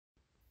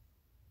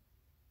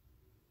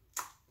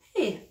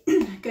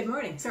Good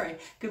morning. Sorry.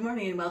 Good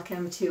morning and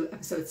welcome to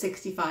episode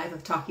 65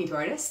 of Talking to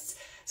Artists.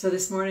 So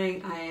this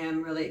morning I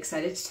am really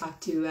excited to talk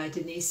to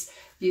Denise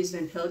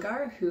Buisman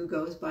Pilger, who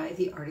goes by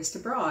The Artist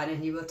Abroad,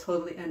 and you will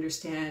totally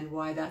understand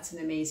why that's an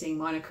amazing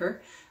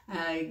moniker,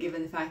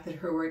 given the fact that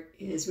her work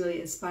is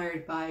really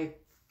inspired by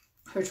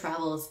her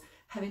travels,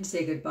 having to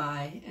say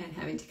goodbye and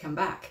having to come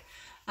back.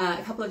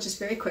 A couple of just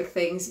very quick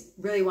things.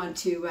 Really want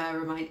to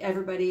remind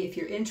everybody, if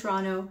you're in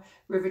Toronto,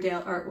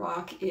 Riverdale Art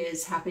Walk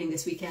is happening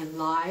this weekend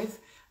live.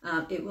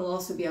 It will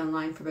also be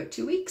online for about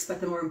 2 weeks, but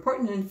the more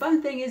important and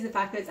fun thing is the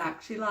fact that it's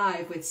actually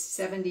live with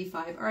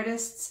 75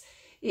 artists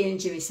in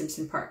Jimmy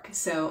Simpson Park.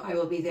 So I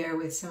will be there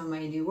with some of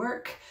my new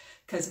work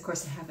because of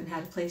course I haven't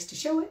had a place to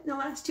show it in the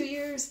last 2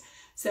 years.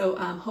 So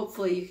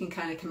hopefully you can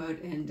kind of come out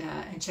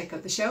and check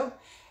out the show.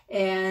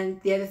 And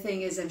the other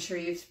thing is, I'm sure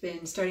you've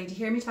been starting to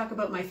hear me talk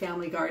about my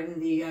family garden,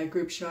 the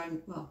group show,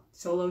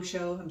 solo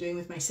show I'm doing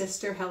with my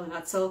sister, Helen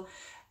Utzel.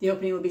 The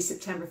opening will be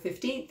September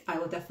 15th. I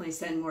will definitely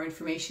send more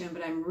information,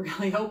 but I'm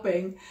really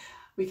hoping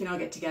we can all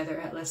get together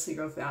at Leslie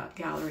Grove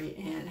Gallery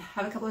and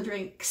have a couple of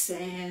drinks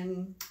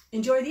and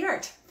enjoy the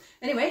art.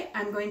 Anyway,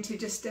 I'm going to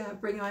just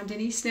bring on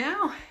Denise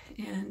now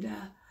and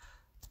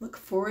look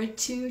forward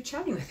to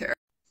chatting with her.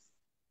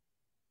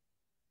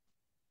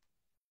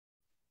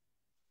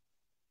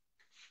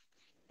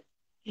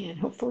 And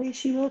hopefully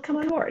she will come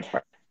on board.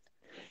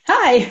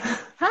 Hi.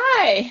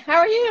 Hi, how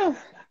are you?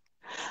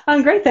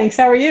 I'm great, thanks.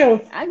 How are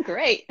you? I'm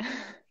great.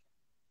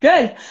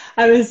 Good.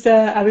 I was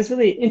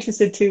really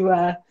interested to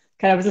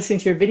I was listening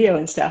to your video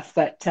and stuff,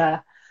 but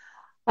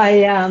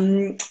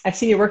I've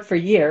seen your work for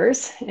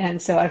years,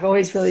 and so I've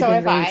always really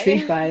been really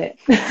intrigued by it.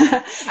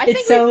 I think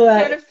we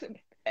sort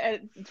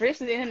of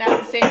drifted in and out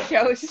of the same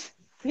shows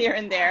here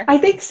and there. I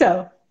think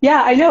so.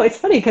 Yeah, I know. It's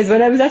funny because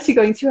when I was actually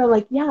going through, I'm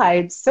like, yeah,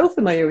 I'm so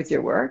familiar with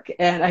your work,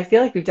 and I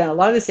feel like we've done a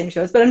lot of the same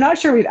shows, but I'm not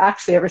sure we've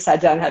actually ever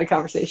sat down and had a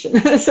conversation.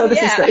 So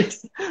this is great.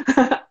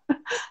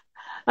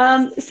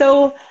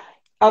 So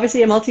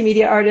obviously a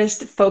multimedia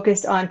artist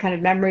focused on kind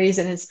of memories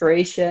and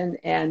inspiration,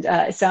 and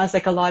it sounds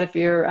like a lot of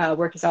your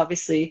work is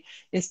obviously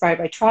inspired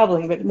by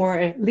traveling, but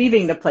more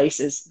leaving the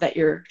places that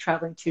you're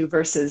traveling to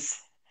versus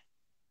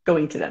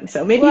going to them.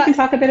 So maybe you can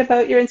talk a bit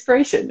about your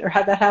inspiration or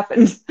how that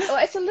happened. Well,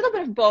 it's a little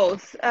bit of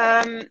both.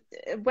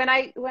 When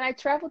I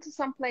travel to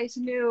someplace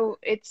new,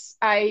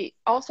 I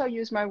also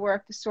use my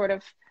work to sort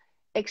of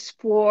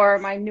explore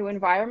my new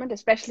environment,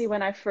 especially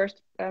when I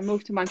first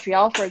moved to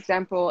Montreal, for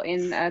example,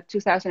 in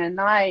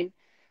 2009.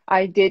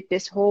 I did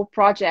this whole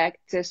project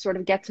to sort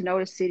of get to know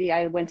the city.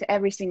 I went to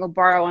every single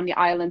borough on the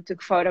island,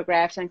 took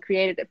photographs, and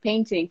created a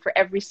painting for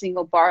every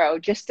single borough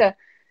just to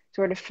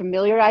sort of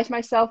familiarize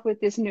myself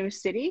with this new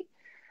city.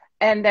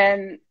 And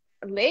then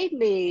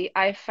lately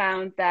I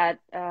found that,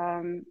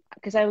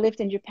 because I lived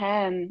in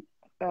Japan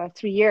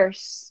 3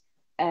 years,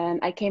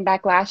 and I came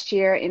back last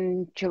year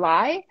in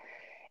July.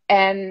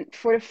 And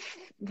for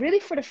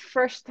the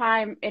first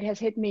time, it has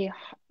hit me,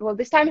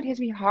 this time it hits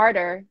me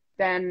harder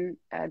than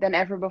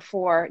ever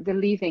before, the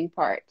leaving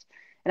part.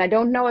 And I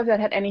don't know if that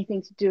had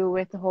anything to do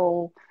with the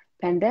whole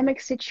pandemic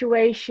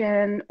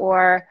situation,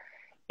 or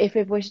if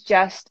it was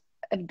just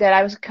that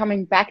I was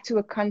coming back to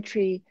a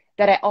country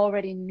that I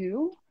already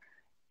knew,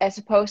 as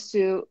opposed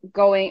to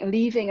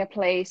leaving a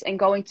place and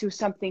going to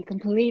something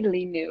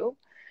completely new.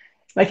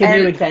 Like a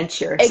new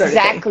adventure.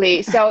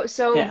 Exactly. Sort of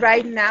So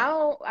right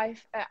now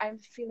I'm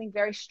feeling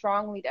very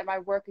strongly that my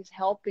work is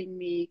helping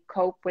me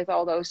cope with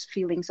all those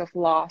feelings of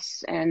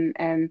loss. And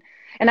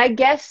I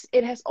guess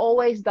it has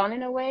always done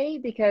in a way,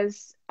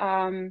 because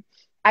I'm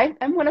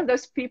one of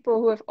those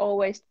people who have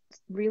always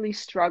really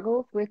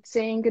struggled with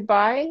saying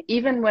goodbye.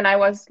 Even when I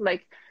was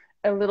like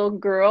a little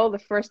girl, the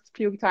first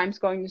few times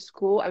going to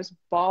school, I was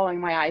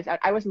bawling my eyes out.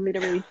 I was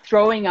literally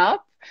throwing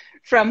up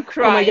from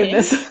crying. Oh my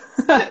goodness.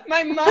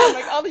 My mom,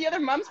 like all the other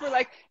moms were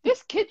like,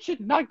 this kid should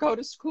not go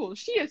to school.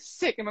 She is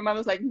sick. And my mom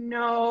was like,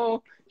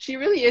 no, she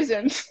really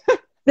isn't.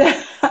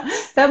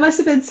 That must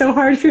have been so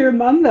hard for your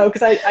mom though,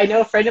 because I know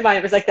a friend of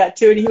mine was like that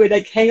too, and he would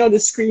like hang on the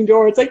screen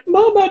door. It's like,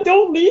 Mama,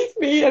 don't leave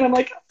me. And I'm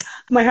like,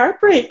 my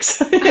heart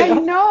breaks. I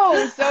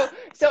know.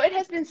 So it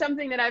has been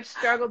something that I've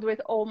struggled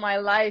with all my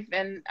life.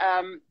 And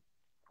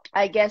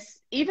I guess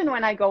even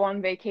when I go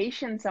on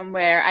vacation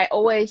somewhere, I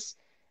always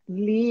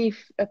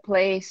leave a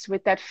place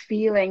with that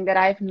feeling that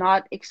I've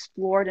not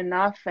explored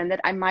enough and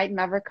that I might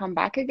never come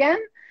back again.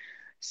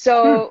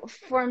 So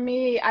for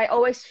me, I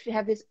always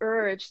have this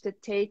urge to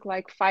take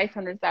like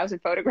 500,000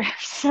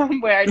 photographs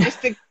somewhere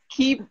just to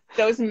keep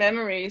those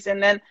memories.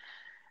 And then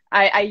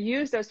I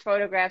use those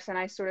photographs and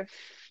I sort of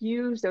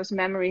fuse those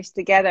memories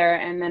together.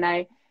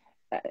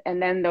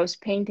 And then those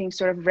paintings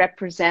sort of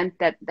represent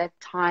that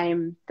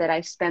time that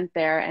I spent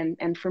there.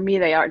 And for me,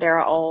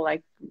 they're all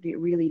like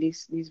really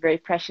these very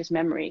precious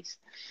memories.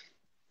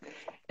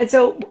 And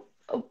so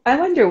I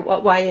wonder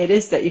why it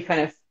is that you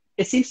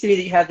it seems to me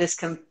that you have this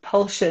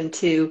compulsion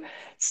to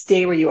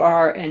stay where you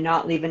are and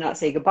not leave and not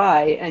say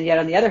goodbye. And yet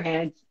on the other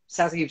hand,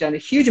 sounds like you've done a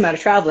huge amount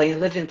of traveling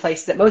and lived in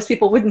places that most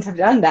people wouldn't have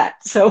done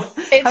that. So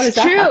how does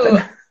that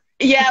happen?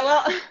 Yeah,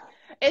 well,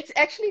 It's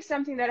actually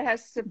something that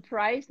has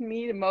surprised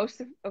me the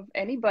most of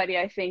anybody,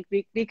 I think,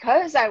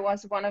 because I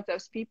was one of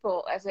those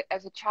people as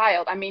a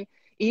child. I mean,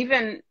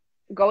 even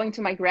going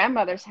to my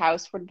grandmother's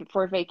house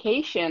for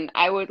vacation,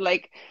 I would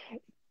like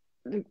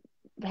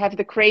have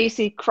the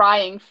crazy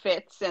crying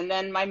fits, and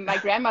then my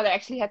grandmother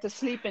actually had to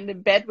sleep in the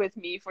bed with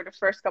me for the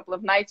first couple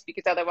of nights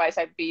because otherwise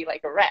I'd be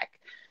like a wreck.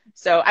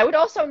 So I would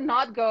also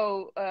not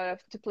go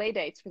to play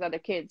dates with other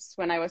kids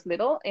when I was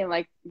little in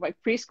like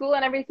preschool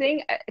and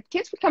everything.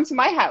 Kids would come to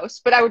my house,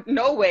 but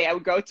no way I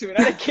would go to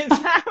another kid's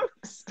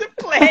house to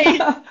play.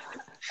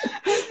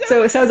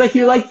 So it sounds like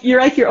you're like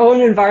your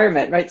own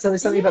environment, right? So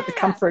there's something about the Yeah.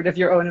 comfort of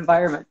your own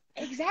environment.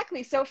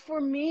 Exactly. So for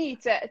me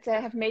to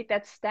have made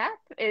that step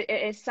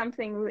is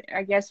something,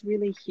 I guess,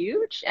 really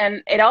huge.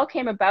 And it all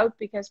came about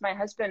because my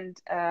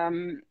husband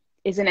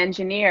is an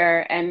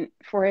engineer, and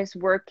for his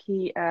work,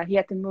 he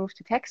had to move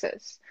to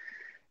Texas.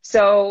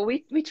 So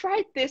we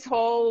tried this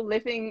whole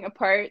living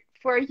apart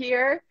for a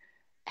year,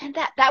 and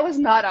that was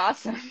not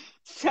awesome.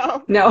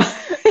 So No,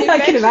 I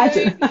can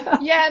imagine.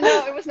 yeah,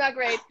 no, it was not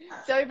great.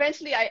 So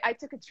eventually I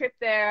took a trip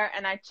there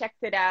and I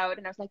checked it out,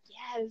 and I was like,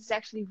 yeah, this is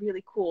actually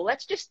really cool.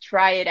 Let's just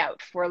try it out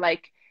for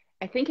like,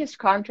 I think his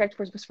contract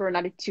was for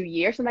another 2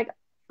 years. I'm like,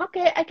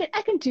 okay,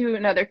 I can do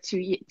another 2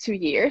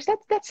 years.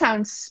 That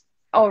sounds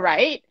all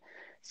right.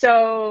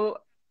 So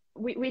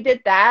we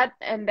did that,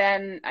 and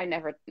then I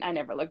never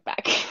looked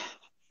back.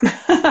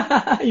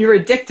 You were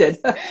addicted.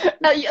 A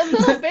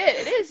little bit,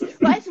 it is.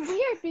 But it's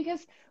weird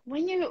because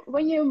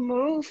when you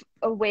move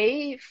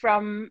away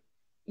from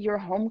your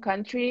home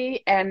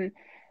country and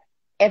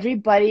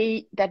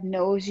everybody that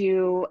knows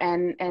you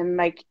and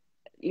like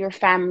your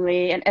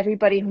family and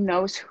everybody who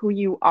knows who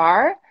you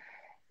are,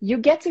 you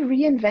get to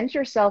reinvent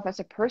yourself as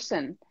a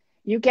person.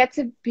 You get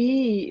to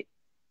be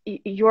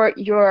your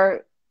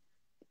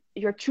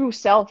true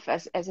self,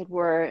 as it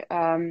were,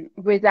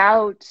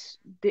 without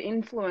the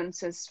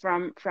influences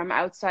from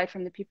outside,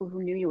 from the people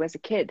who knew you as a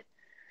kid.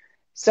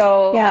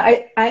 So Yeah,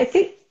 I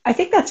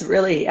think that's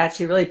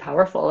actually really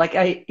powerful. Like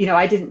I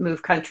didn't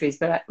move countries,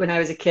 but when I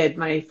was a kid,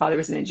 my father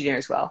was an engineer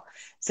as well.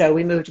 So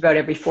we moved about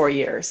every 4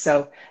 years.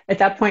 So at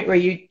that point where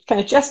you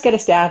kind of just get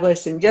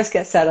established and just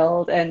get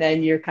settled, and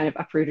then you're kind of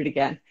uprooted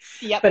again.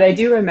 yep. But I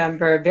do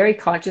remember very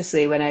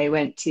consciously when I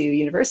went to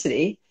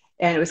university,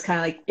 and it was kind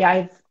of like,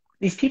 yeah,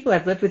 these people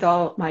I've lived with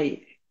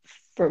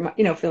for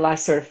the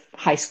last sort of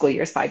high school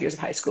years, 5 years of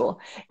high school,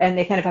 and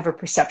they kind of have a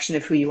perception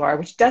of who you are,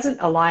 which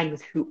doesn't align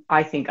with who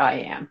I think I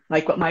am,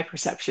 like what my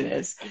perception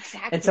is.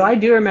 Exactly. And so I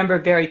do remember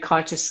very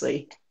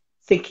consciously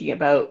thinking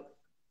about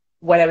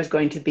what I was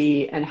going to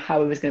be and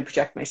how I was going to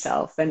project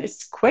myself. And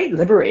it's quite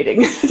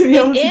liberating to be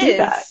able to do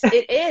that.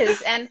 It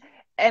is.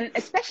 And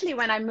especially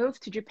when I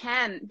moved to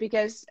Japan,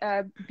 because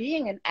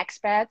being an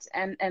expat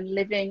and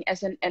living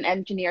as an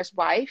engineer's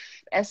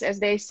wife, as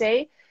they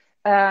say,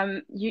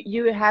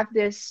 you have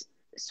this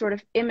sort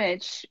of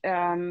image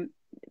from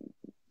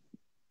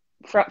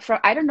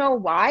I don't know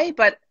why,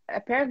 but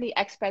apparently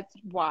expat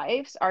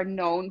wives are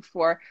known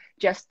for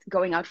just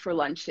going out for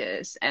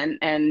lunches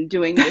and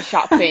doing the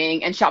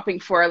shopping and shopping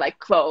for like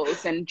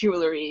clothes and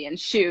jewelry and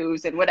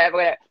shoes and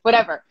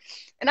whatever.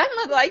 And I'm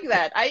not like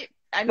that. I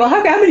mean, well,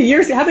 how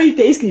many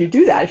days can you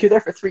do that if you're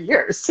there for 3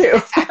 years too?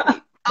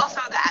 Exactly.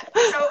 Also that.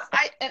 So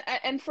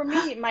and for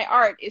me, my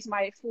art is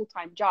my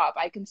full-time job.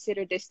 I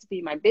consider this to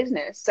be my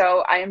business. So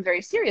I am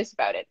very serious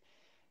about it.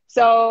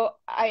 So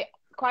I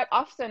quite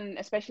often,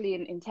 especially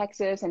in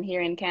Texas and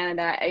here in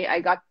Canada, I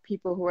got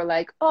people who are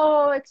like,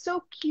 oh, it's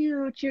so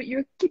cute.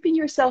 You're keeping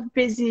yourself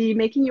busy,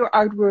 making your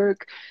artwork.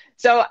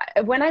 So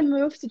when I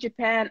moved to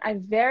Japan, I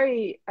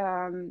very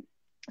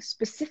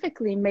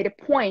specifically made a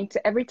point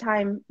to every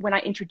time when I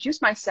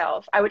introduced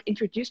myself, I would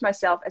introduce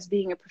myself as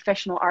being a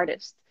professional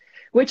artist,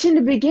 which in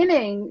the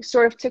beginning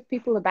sort of took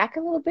people aback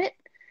a little bit.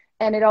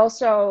 And it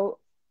also,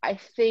 I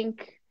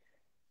think,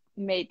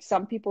 made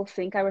some people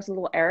think I was a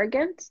little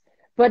arrogant.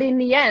 But in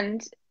the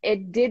end,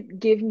 it did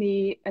give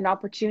me an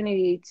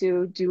opportunity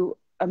to do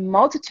a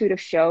multitude of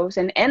shows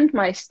and end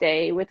my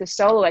stay with a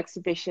solo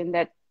exhibition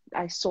that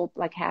I sold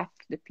like half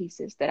the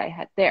pieces that I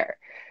had there,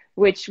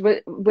 which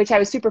I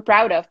was super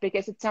proud of,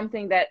 because it's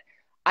something that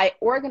I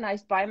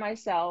organized by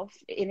myself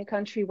in a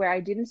country where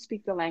I didn't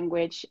speak the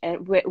language,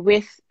 and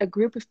with a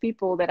group of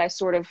people that I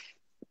sort of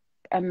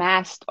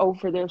amassed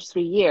over those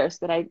 3 years,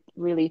 that I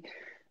really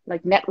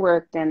like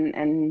networked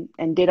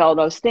and did all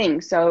those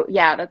things. So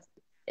yeah, that's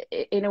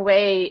in a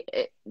way,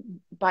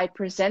 by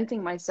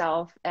presenting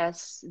myself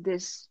as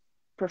this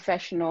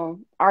professional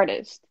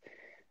artist,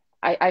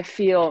 I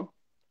feel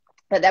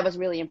that was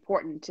really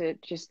important to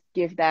just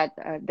give that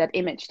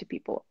image to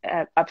people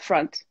up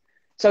front,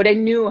 so they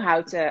knew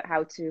how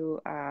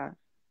to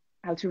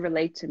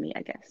relate to me,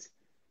 I guess.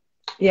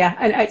 Yeah,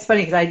 and it's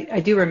funny because I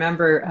do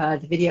remember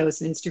the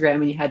videos on Instagram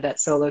when you had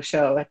that solo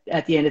show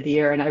at the end of the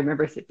year, and I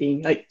remember it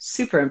being like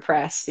super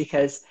impressed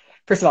because,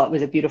 first of all, it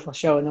was a beautiful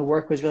show and the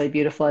work was really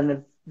beautiful, and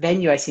the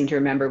venue I seem to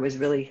remember was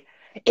really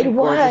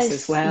gorgeous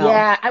as well.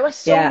 Yeah, I was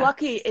so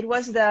lucky. It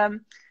was the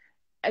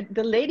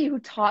lady who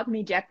taught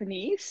me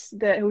Japanese,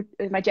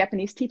 my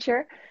Japanese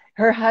teacher.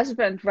 her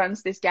husband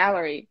runs this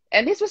gallery,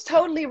 and this was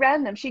totally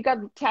random. She got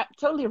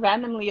totally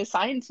randomly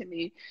assigned to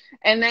me,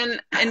 and then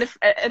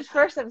at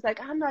first I was like,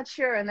 I'm not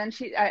sure, and then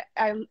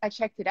I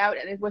checked it out,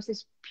 and it was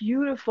this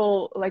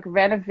beautiful, like,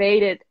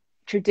 renovated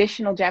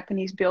traditional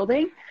Japanese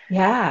building.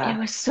 Yeah. It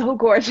was so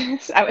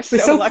gorgeous. I was It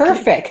was so so lucky.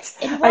 perfect.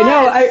 It was. I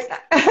know.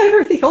 I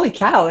remember thinking, holy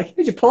cow, like, how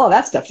did you pull all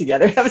that stuff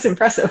together? That was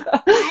impressive.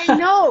 I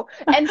know.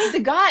 And the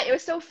guy, it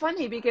was so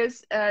funny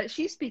because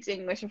she speaks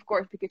English, of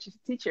course, because she's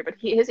a teacher, but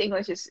his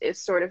English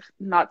is sort of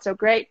not so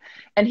great.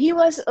 And he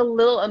was a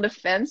little on the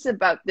fence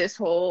about this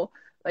whole,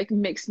 like,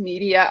 mixed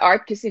media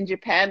art, because in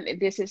Japan,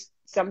 this is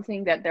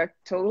something that they're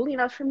totally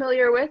not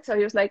familiar with. So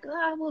he was like,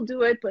 oh, we'll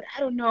do it, but I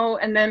don't know.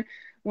 And then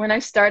when I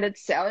started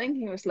selling,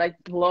 he was like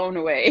blown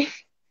away.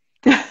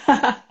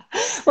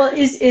 Well,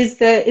 is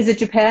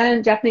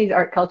the Japanese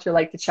art culture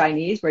like the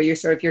Chinese, where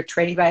you're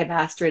training by a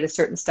master at a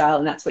certain style,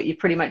 and that's what you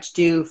pretty much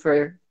do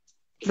for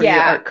your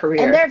art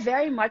career? And they're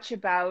very much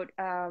about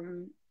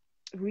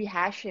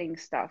rehashing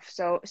stuff.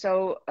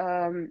 So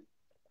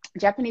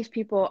Japanese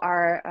people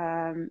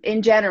are,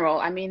 in general,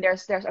 I mean,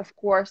 there's of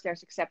course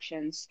there's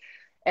exceptions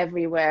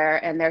everywhere,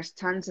 and there's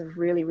tons of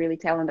really, really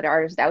talented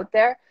artists out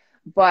there,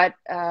 but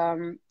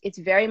it's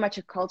very much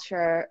a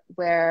culture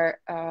where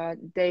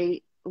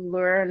they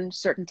learn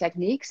certain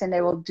techniques and they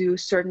will do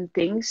certain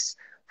things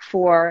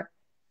for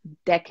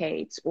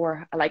decades.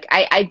 Or like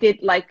I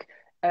did like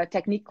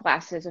technique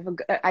classes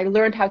I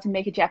learned how to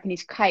make a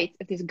Japanese kite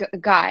of this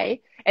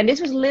guy, and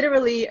this was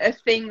literally a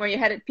thing where you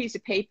had a piece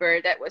of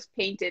paper that was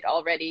painted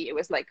already. It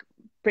was like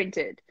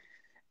printed,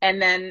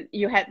 and then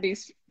you had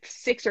these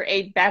 6 or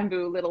 8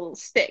 bamboo little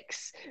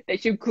sticks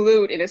that you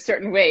glued in a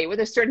certain way with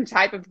a certain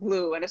type of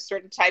glue and a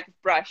certain type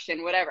of brush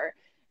and whatever,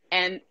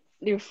 and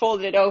you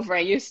folded it over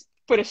and you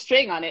put a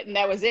string on it, and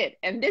that was it.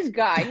 And this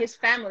guy, his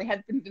family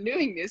had been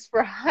doing this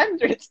for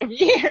hundreds of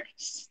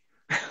years.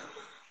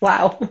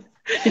 Wow.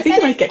 You think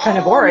it might get kind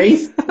of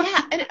boring.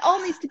 Yeah, and it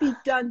all needs to be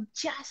done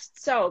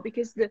just so,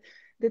 because the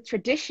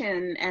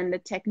tradition and the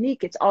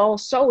technique, it's all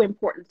so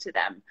important to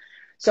them.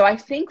 So I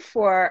think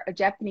for a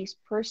Japanese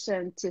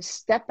person to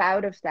step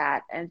out of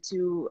that and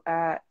to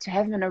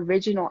have an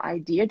original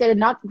idea, they're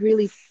not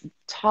really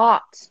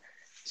taught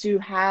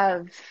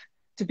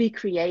to be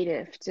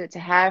creative, to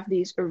have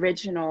these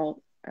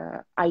original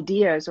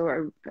ideas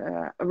or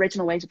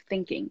original ways of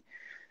thinking.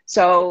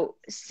 So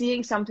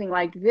seeing something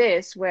like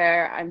this,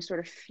 where I'm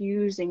sort of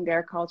fusing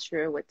their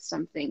culture with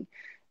something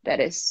that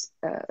is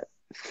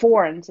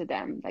foreign to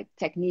them, like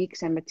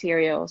techniques and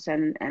materials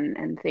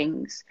and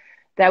things,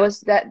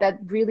 that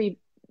really,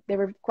 they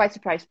were quite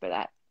surprised by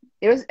that.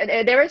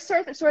 They were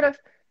sort of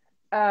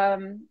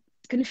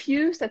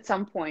confused at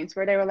some points,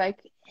 where they were like,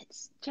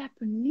 it's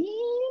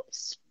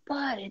Japanese,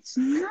 but it's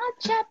not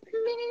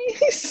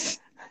Japanese.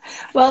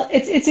 Well,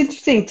 it's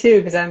interesting too,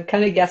 because I'm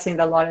kind of guessing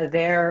that a lot of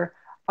their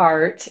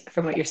art,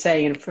 from what you're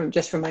saying, and from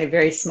my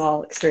very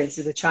small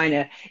experiences with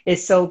China,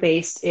 is so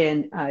based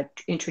in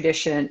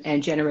tradition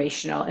and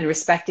generational, and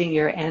respecting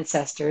your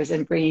ancestors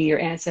and bringing your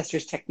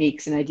ancestors'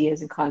 techniques and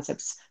ideas and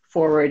concepts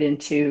forward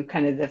into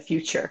kind of the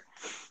future.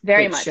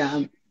 Very much.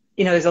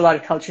 There's a lot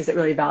of cultures that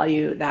really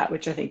value that,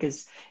 which I think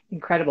is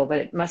incredible, but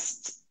it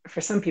must, for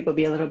some people,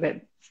 be a little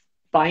bit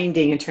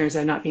binding in terms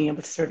of not being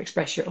able to sort of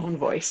express your own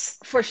voice.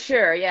 For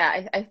sure.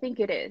 Yeah, I think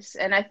it is.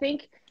 And I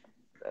think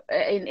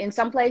in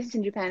some places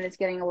in Japan, it's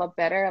getting a lot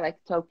better. Like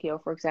Tokyo,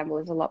 for example,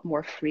 is a lot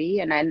more free.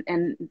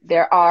 And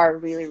there are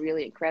really,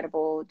 really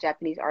incredible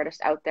Japanese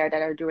artists out there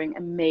that are doing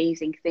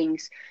amazing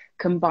things,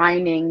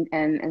 combining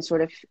and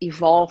sort of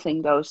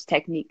evolving those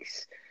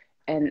techniques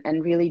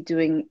and really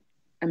doing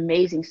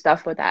amazing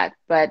stuff with that.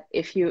 But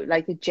if you,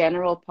 like, the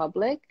general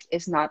public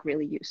is not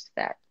really used to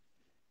that.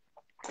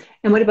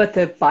 And what about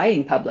the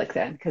buying public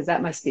then? Because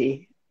that must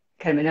be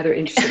kind of another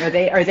interesting.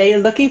 Are they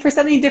looking for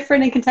something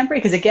different and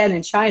contemporary? Because again,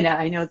 in China,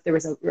 I know there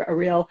was a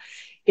real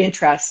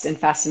interest and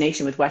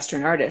fascination with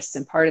Western artists,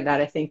 and part of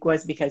that, I think,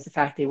 was because the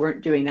fact they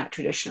weren't doing that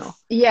traditional.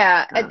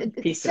 Yeah,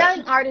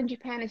 selling art in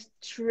Japan is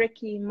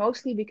tricky,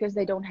 mostly because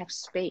they don't have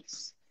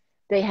space.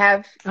 They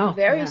have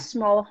very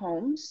small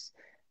homes,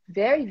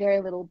 very, very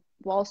little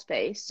wall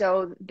space.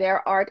 So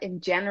their art in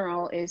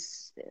general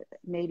is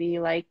maybe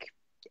like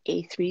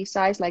A3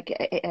 size, like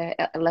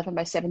 11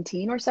 by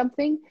 17 or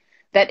something.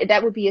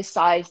 That would be a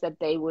size that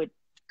they would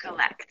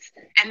collect.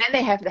 And then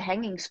they have the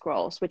hanging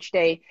scrolls, which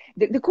the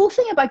cool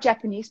thing about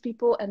Japanese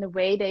people and the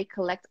way they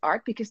collect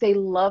art, because they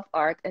love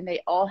art, and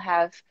they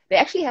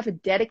actually have a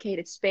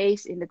dedicated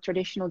space in the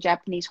traditional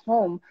Japanese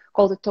home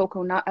called a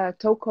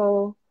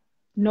tokonoma,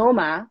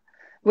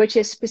 which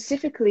is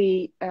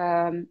specifically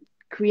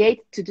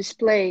created to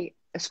display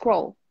a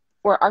scroll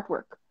or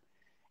artwork.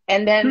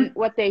 And then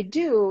what they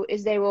do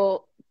is they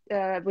will,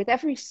 with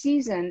every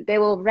season, they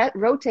will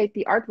rotate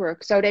the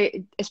artwork. So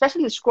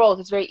especially the scrolls,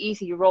 it's very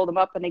easy. You roll them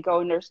up and they go,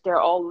 and they're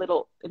all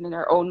little in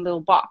their own little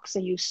box,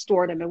 and you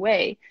store them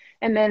away.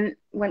 And then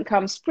when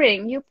comes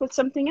spring, you put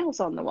something else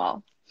on the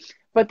wall.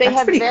 But they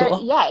have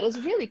cool. Yeah, it is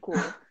really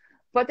cool.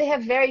 But they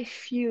have very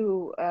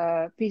few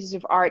pieces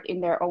of art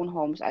in their own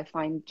homes, I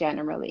find,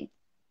 generally.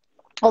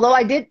 Although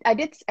I did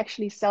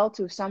actually sell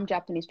to some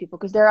Japanese people,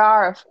 because there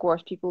are, of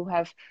course, people who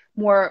have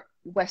more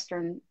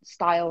Western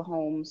style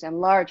homes and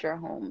larger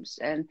homes,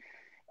 and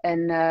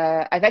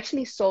I've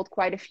actually sold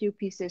quite a few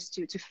pieces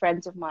to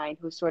friends of mine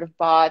who sort of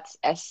bought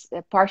as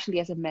partially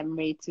as a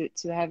memory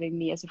to having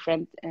me as a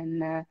friend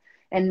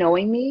and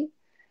knowing me.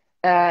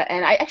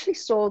 And I actually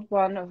sold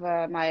one of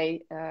my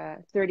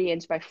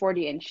 30-inch by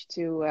 40-inch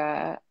to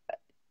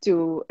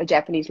a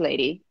Japanese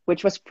lady,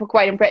 which was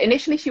quite impressive.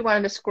 Initially, she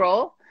wanted a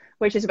scroll,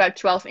 which is about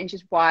 12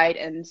 inches wide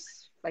and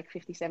like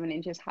 57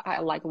 inches high,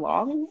 like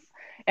long.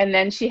 And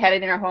then she had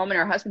it in her home, and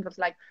her husband was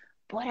like,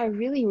 "But I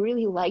really,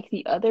 really like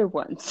the other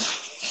ones."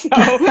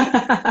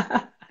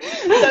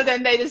 So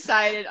then they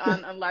decided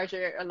on a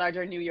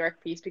larger New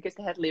York piece because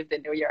they had lived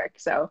in New York.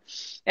 So,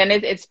 and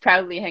it's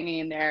proudly hanging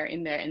in their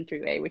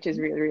entryway, which is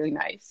really, really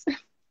nice.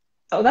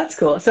 Oh, that's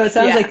cool. So it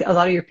sounds Yeah. like a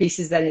lot of your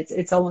pieces then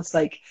it's almost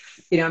like,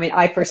 I mean,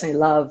 I personally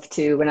love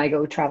to, when I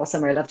go travel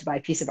somewhere, I love to buy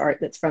a piece of art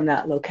that's from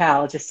that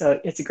locale, just so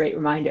it's a great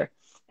reminder.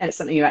 And it's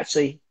something you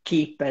actually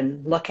keep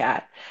and look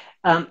at.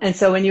 And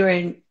so when you're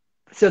in,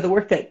 so the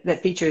work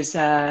that features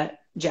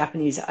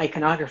Japanese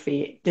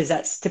iconography, does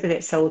that typically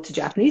get sold to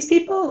Japanese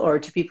people or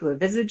to people who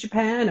visited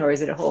Japan, or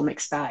is it a whole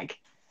mixed bag?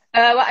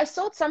 Well, I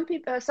sold some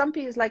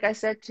pieces, like I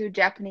said, to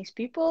Japanese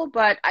people,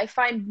 but I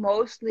find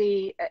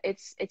mostly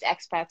it's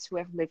expats who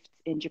have lived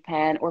in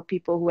Japan or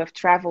people who have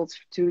traveled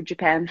to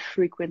Japan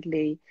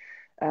frequently.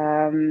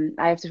 I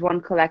have this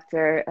one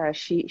collector.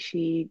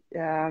 She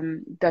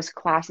does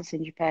classes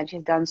in Japan.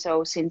 She's done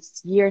so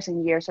since years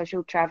and years. So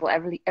she'll travel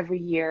every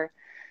year,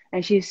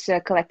 and she's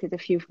collected a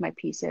few of my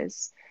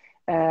pieces.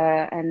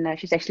 And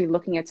she's actually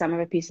looking at some of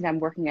the pieces I'm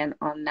working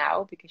on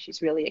now because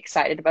she's really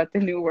excited about the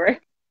new work.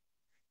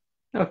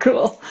 Oh,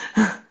 cool.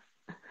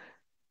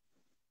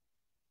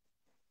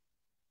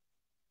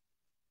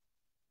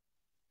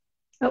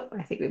 Oh,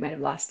 I think we might have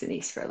lost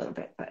Denise for a little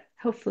bit, but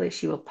hopefully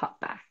she will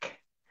pop back.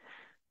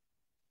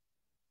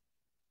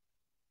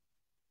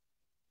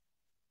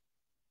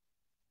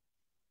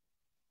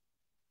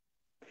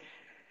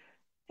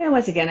 And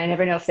once again, I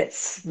never know if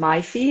it's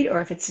my feed or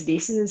if it's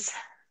Denise's.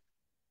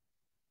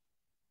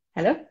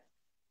 Hello?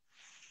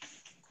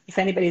 If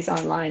anybody's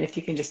online, if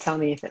you can just tell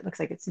me if it looks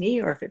like it's me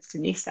or if it's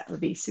Denise, that would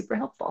be super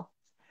helpful.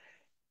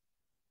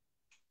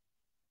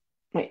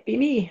 Might be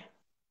me.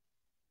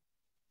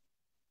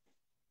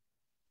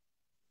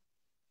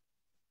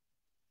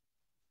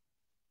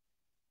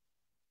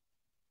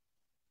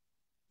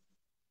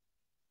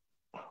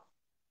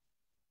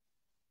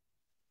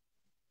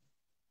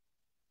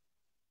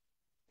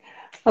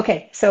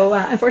 Okay, so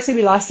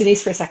unfortunately we lost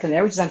Denise for a second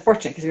there, which is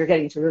unfortunate because we were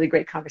getting into a really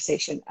great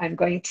conversation. I'm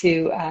going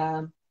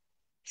to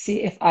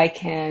see if I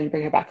can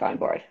bring her back on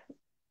board.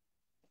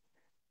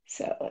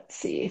 So let's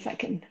see if I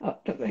can, oh,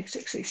 no,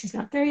 actually she's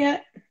not there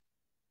yet.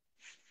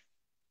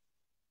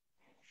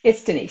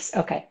 It's Denise,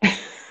 okay.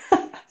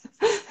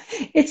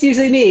 It's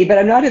usually me, but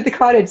I'm not at the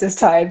cottage this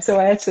time, so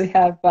I actually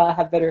have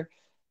better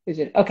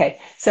vision. Okay,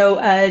 so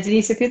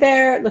Denise, if you're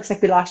there, it looks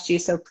like we lost you,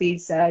 so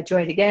please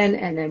join again,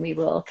 and then we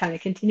will kind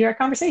of continue our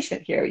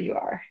conversation. Here you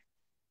are.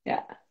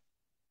 Yeah,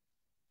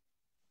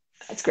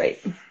 that's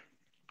great.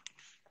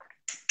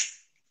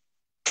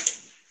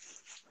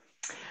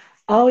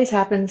 Always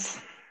happens.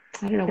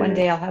 I don't know, one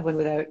day I'll have one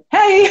without.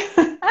 Hey!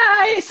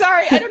 Hi,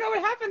 sorry, I don't know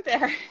what happened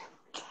there.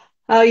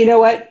 Oh, you know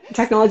what?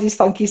 Technology's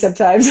funky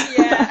sometimes.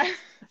 Yeah.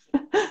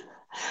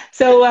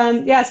 So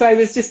yeah, so I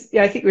was just,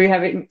 yeah, I think we were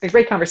having a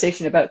great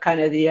conversation about kind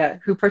of the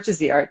who purchased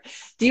the art.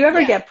 Do you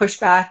ever Yeah. get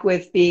pushback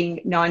with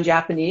being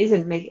non-Japanese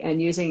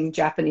and using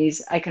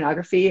Japanese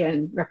iconography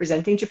and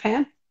representing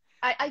Japan?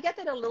 I get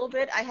that a little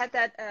bit. I had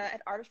that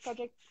at Artist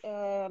Project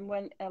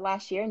when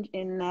last year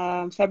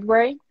in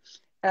February,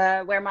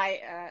 where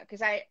my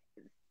because I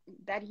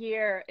that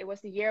year it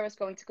was the year I was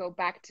going to go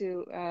back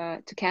to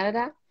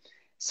Canada.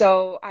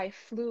 So I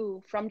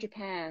flew from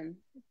Japan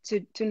to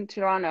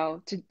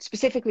Toronto to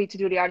specifically to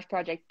do the Artist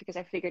Project because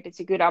I figured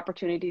it's a good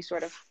opportunity to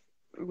sort of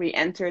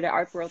re-enter the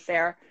art world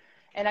there.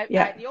 And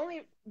Yeah. the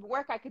only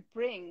work I could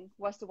bring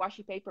was the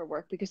washi paper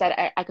work because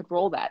I could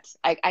roll that.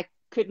 I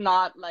could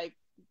not like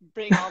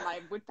bring all my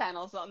wood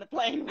panels on the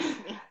plane with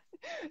me.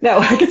 No,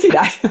 I So can see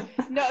that.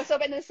 no, so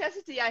by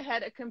necessity, I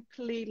had a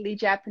completely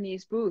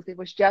Japanese booth. It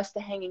was just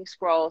the hanging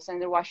scrolls and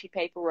the washi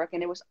paperwork,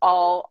 and it was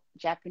all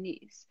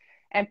Japanese.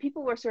 And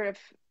people were sort of,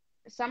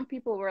 some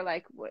people were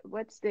like,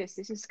 "What's this?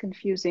 This is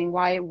confusing.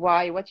 Why?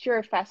 What's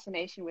your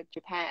fascination with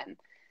Japan?"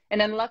 And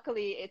then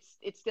luckily,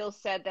 it still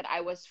said that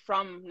I was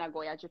from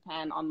Nagoya,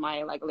 Japan, on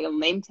my like little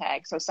name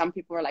tag. So some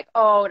people were like,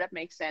 "Oh, that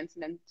makes sense."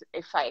 And then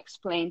if I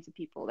explained to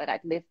people that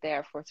I'd lived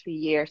there for 3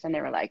 years, and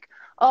they were like,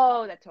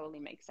 "Oh, that totally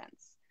makes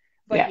sense."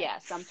 But Yeah. yeah,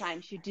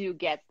 sometimes you do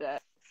get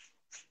the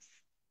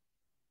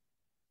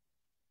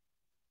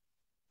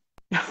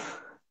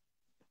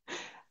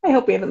I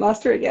hope we haven't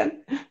lost her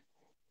again.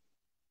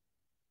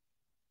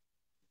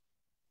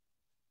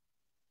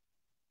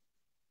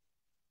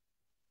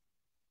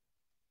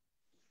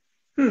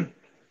 Hmm.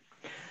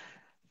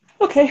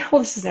 Okay,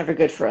 well, this is never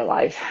good for a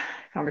live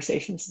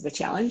conversations is a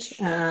challenge.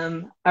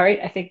 All right,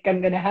 I think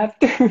I'm going to have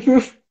to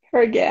remove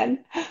her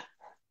again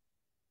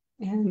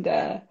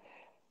and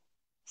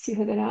see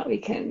whether or not we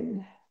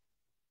can.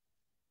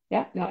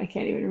 Yeah, no, I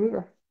can't even remove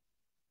her.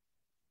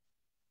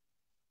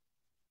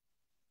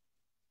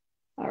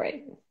 All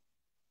right.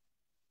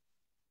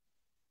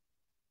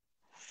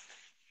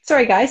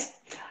 Sorry, guys.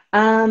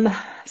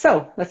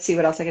 So let's see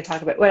what else I can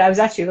talk about. What I was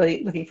actually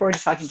really looking forward to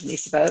talking to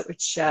Denise about,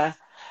 which,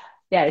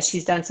 yeah,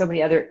 she's done so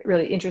many other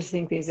really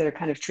interesting things that are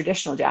kind of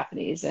traditional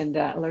Japanese and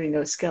learning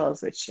those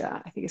skills, which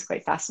I think is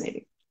quite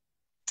fascinating.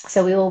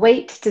 So we will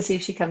wait to see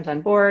if she comes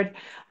on board.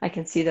 I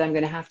can see that I'm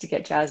going to have to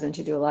get Jasmine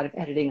to do a lot of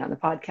editing on the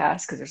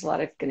podcast because there's a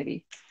lot of going to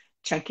be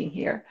chunking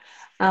here.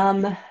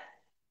 All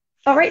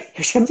right,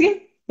 here she comes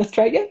again. Let's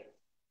try again.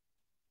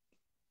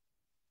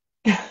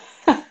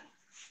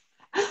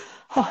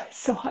 Oh, it's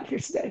so hot here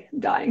today. I'm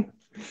dying.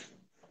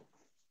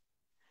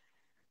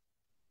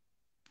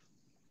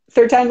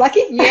 Third time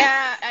lucky?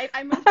 Yeah,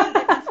 I moved to a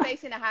different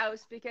space in the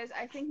house because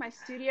I think my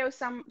studio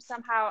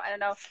somehow, I don't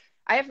know,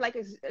 I have like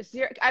a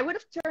zero. I would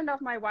have turned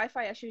off my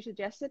Wi-Fi as you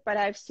suggested, but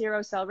I have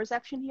zero cell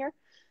reception here.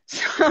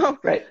 So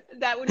right.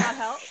 That would not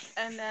help.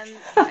 And then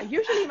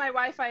usually my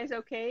Wi-Fi is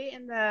okay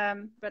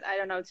but I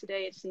don't know,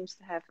 today it seems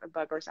to have a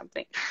bug or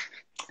something.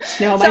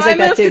 No, so I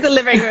moved to the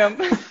living room.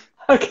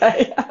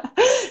 Okay.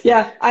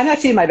 Yeah, I'm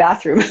actually in my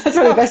bathroom. That's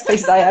one of the best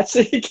places I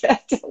actually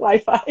get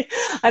Wi-Fi.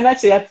 I'm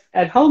actually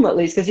at home at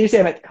least, because usually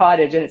I'm at the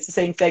cottage and it's the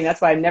same thing. That's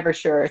why I'm never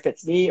sure if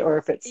it's me or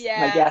if it's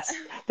my guest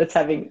that's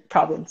having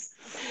problems.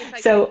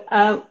 So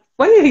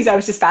one of the things I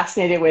was just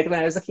fascinated with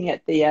when I was looking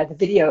at the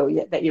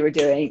video that you were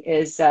doing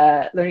is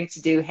learning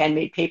to do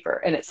handmade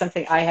paper. And it's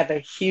something I have a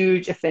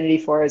huge affinity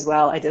for as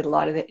well. I did a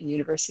lot of it in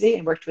university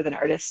and worked with an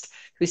artist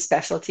whose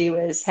specialty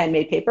was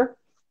handmade paper.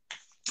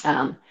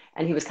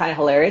 And he was kind of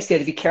hilarious. You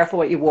had to be careful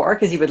what you wore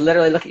because he would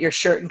literally look at your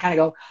shirt and kind of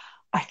go,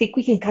 I think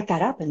we can cut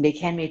that up and make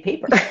handmade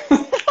paper.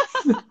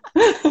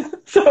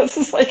 So it's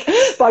just like,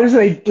 bottoms of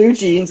my blue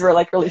jeans were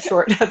like really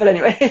short. But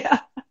anyway, yeah.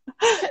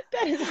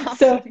 That is awesome.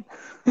 So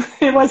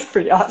it was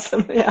pretty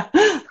awesome. Yeah.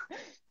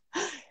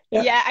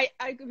 Yeah,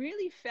 I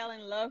really fell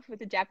in love with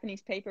the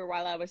Japanese paper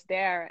while I was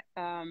there.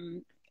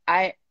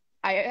 I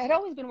had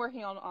always been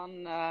working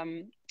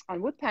on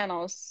wood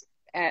panels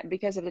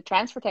because of the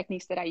transfer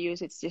techniques that I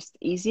use. It's just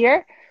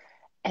easier.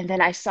 And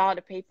then I saw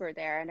the paper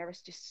there, and there was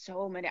just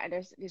so many.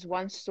 There's this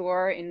one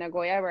store in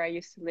Nagoya where I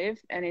used to live,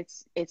 and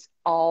it's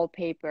all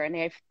paper, and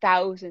they have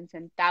thousands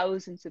and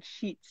thousands of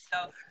sheets. So,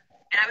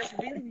 and I was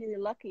really, really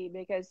lucky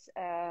because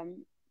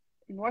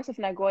north of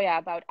Nagoya,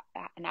 about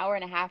an hour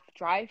and a half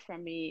drive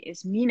from me,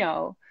 is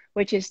Mino,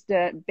 which is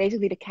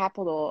basically the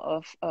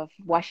capital of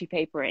washi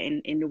paper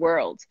in the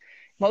world.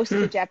 Most of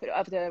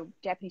the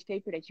Japanese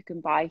paper that you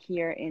can buy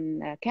here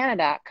in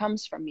Canada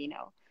comes from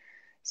Mino.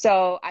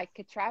 So I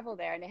could travel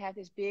there, and they have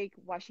this big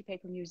washi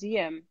paper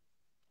museum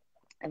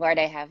where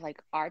they have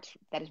like art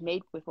that is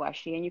made with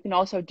washi, and you can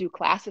also do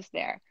classes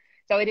there.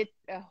 So it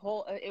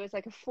was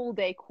like a full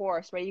day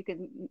course where you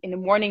can, in the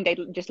morning, they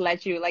just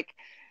let you like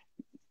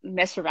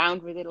mess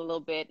around with it a little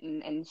bit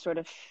and sort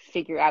of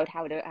figure out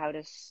how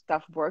the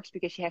stuff works,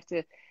 because you have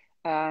to,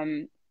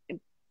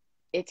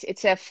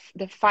 it's a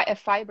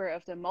fiber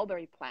of the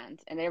mulberry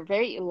plant, and they're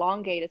very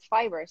elongated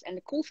fibers. And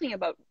the cool thing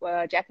about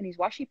Japanese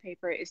washi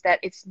paper is that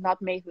it's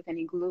not made with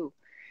any glue.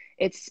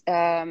 It's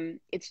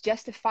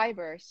just the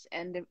fibers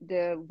and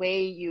the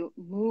way you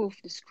move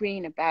the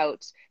screen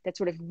about that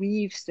sort of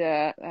weaves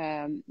the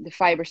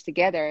fibers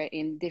together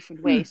in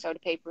different ways, so the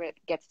paper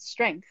gets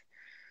strength.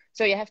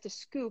 So you have to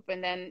scoop,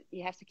 and then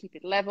you have to keep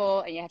it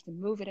level, and you have to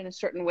move it in a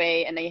certain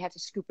way, and then you have to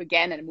scoop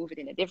again and move it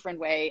in a different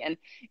way. And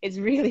it's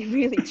really,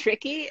 really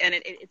tricky, and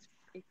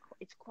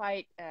it's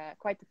quite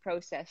the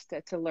process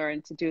to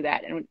learn to do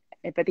that. And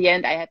at the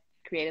end, I had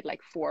created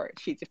like 4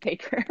 sheets of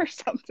paper or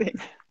something.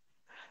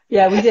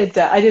 Yeah, we did.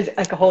 I did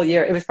like a whole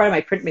year. It was part of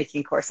my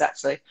printmaking course,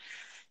 actually.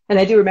 And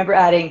I do remember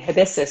adding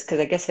hibiscus, because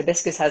I guess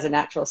hibiscus has a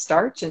natural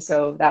starch. And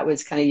so that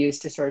was kind of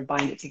used to sort of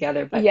bind it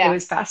together. But it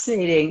was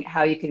fascinating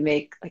how you can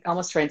make like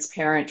almost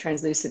transparent,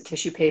 translucent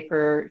tissue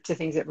paper to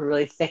things that were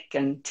really thick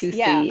and toothy.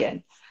 Yeah.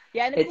 And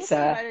the cool thing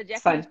about the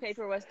Japanese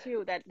paper was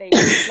too that they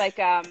used like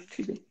a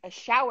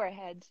shower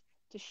head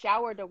to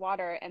shower the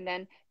water, and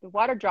then the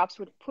water drops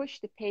would push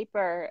the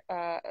paper,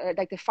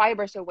 like the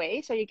fibers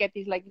away. So you get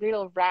these like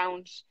little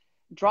round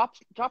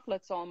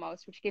droplets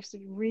almost, which gives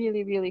it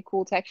really, really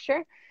cool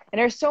texture. And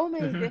there's so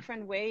many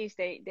different ways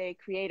they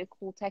created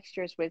cool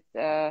textures with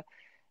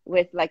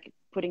like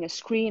putting a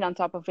screen on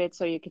top of it,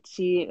 so you could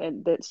see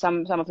that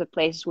some of the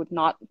places would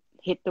not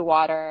hit the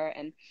water.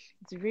 And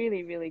it's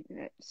really, really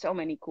so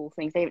many cool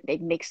things. They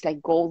mixed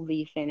like gold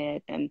leaf in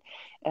it, and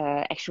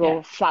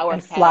actual flower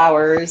and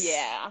flowers.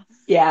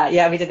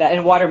 Yeah, we did that.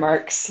 And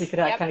watermarks, you could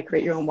kind of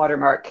create your own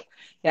watermark.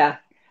 Yeah,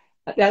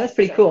 that's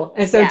pretty cool.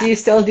 And so do you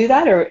still do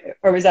that,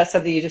 or was that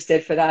something you just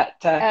did for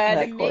that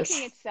the course?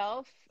 Making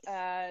itself,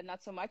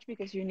 not so much,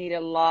 because you need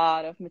a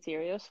lot of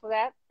materials for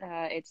that.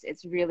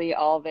 It's really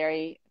all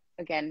very,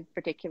 again,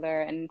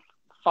 particular and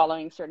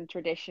following certain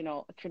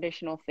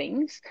traditional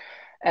things.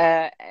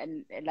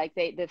 And like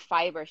the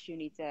fibers you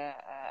need to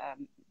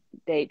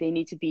they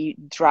need to be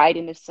dried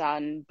in the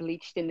sun,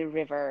 bleached in the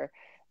river.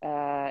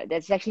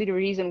 That's actually the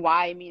reason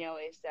why Mino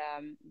is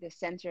the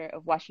center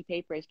of washi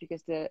paper, is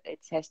because it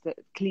has the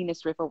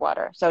cleanest river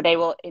water. So they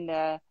will, in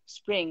the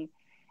spring,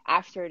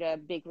 after the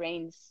big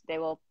rains, they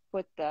will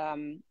put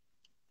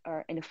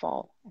or in the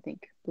fall, I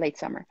think, late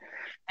summer,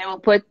 they will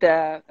put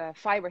the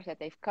fibers that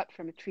they've cut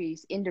from the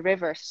trees in the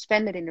river,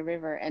 suspended in the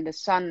river, and the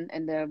sun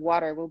and the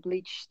water will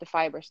bleach the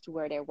fibers to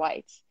where they're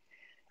white.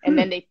 And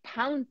then they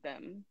pound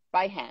them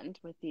by hand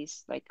with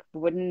these like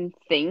wooden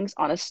things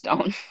on a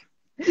stone.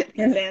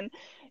 And then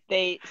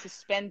they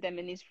suspend them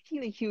in these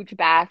really huge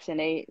bags, and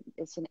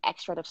it's an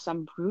extract of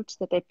some roots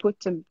that they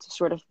put to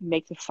sort of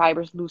make the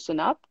fibers loosen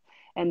up.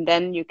 And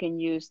then you can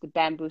use the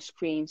bamboo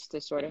screens to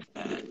sort of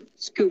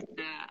scoop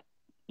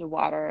the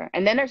water.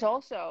 And then there's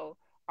also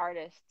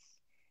artists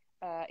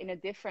in a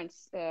different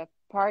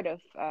part of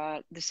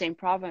the same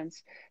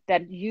province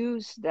that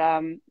use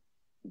the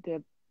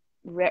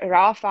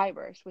raw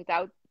fibers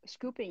without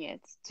scooping it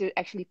to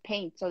actually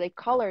paint. So they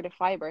color the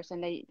fibers,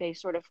 and they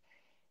sort of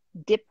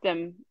dip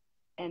them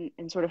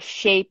and sort of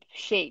shape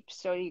shapes.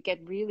 So you get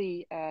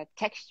really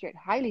textured,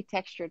 highly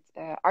textured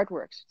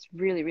artworks. It's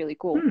really, really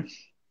cool.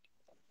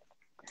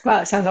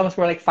 Wow, it sounds almost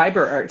more like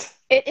fiber art.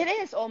 It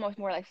is almost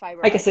more like fiber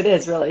art. I guess it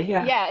is, really,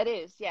 yeah. Yeah, it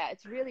is. Yeah,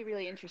 it's really,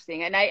 really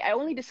interesting. And I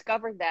only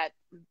discovered that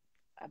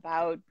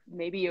about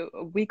maybe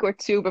a week or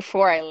two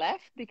before I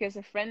left, because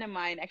a friend of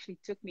mine actually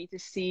took me to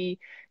see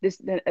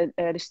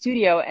the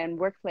studio and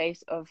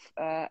workplace of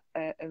a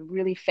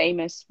really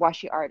famous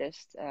washi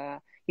artist.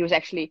 He was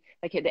actually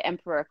like the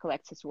emperor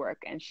collects his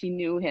work, and she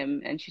knew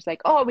him, and she's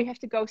like, "Oh, we have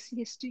to go see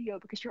his studio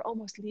because you're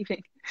almost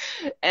leaving."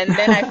 And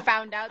then I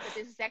found out that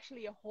this is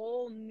actually a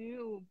whole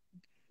new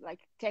like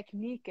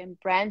technique and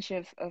branch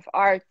of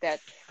art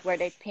where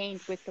they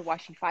paint with the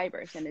washi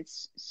fibers, and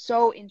it's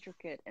so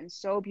intricate and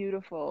so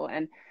beautiful.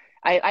 And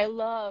I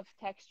love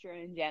texture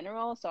in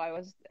general, so I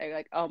was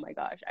like, oh my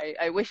gosh,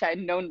 I wish I'd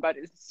known about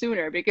it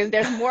sooner, because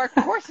there's more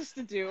courses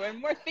to do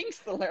and more things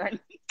to learn.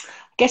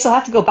 Guess I'll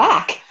have to go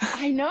back.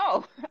 I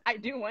know, I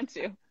do want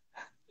to.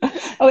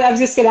 Oh, I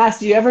was just going to ask,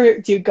 do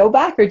you go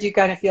back, or do you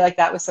kind of feel like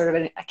that was sort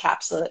of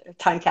a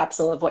time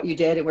capsule of what you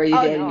did and where you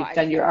did, and you've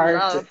done your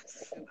art?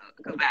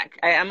 Go back.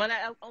 I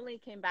only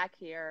came back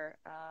here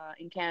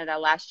in Canada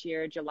last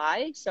year,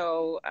 July.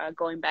 So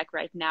going back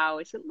right now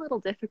is a little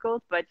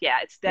difficult, but yeah,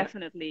 it's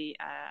definitely,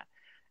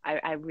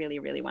 I really,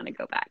 really want to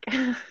go back.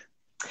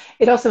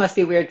 It also must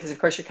be weird because, of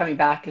course, you're coming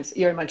back because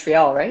you're in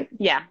Montreal, right?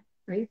 Yeah.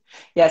 Right?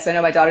 Yes, I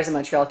know my daughter's in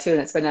Montreal too,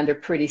 and it's been under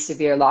pretty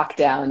severe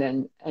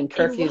lockdown and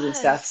curfews and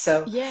stuff.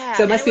 So yeah,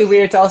 so it must be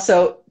weird to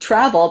also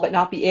travel but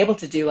not be able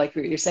to do, like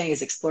what you're saying,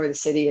 is explore the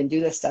city and do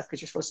this stuff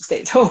because you're supposed to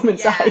stay at home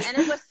inside. Yeah, and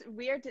it was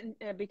weird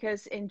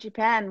because in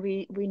Japan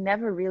we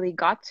never really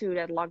got to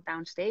that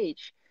lockdown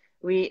stage.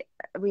 We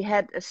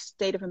had a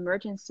state of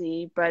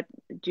emergency, but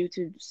due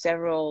to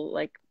several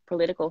like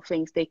political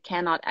things, they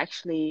cannot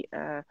actually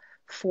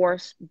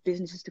force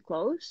businesses to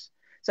close.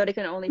 So they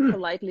can only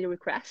politely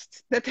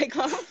request that they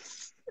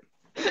close.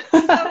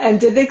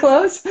 And did they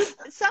close?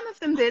 Some of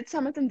them did,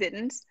 some of them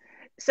didn't.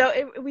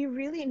 So we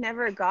really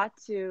never got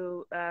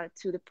to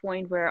the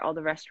point where all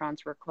the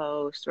restaurants were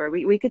closed, or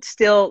we could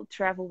still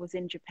travel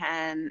within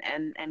Japan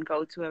and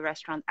go to a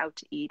restaurant out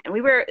to eat. And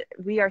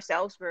we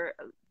ourselves were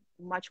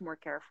much more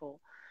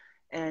careful.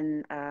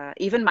 And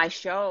even my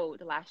show,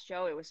 the last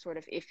show, it was sort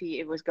of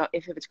iffy.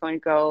 If it was going to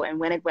go, and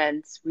when it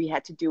went, we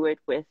had to do it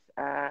with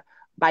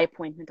by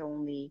appointment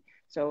only.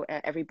 So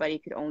everybody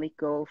could only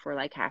go for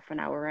like half an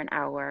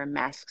hour.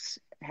 Masks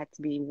had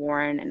to be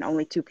worn, and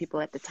only 2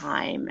 people at the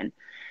time. And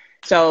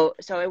so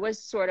it was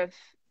sort of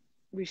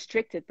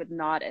restricted, but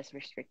not as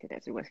restricted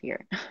as it was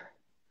here.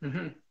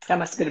 Mm-hmm. That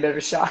must have been a bit of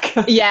a shock.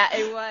 Yeah,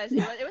 it was.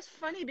 It was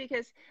funny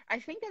because I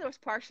think that was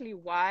partially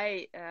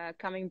why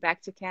coming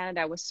back to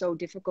Canada was so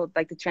difficult.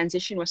 Like the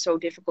transition was so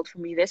difficult for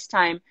me this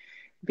time,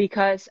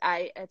 because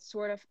I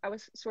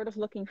was sort of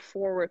looking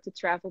forward to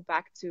travel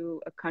back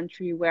to a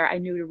country where I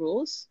knew the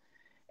rules.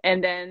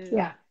 And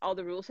then all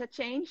the rules had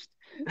changed.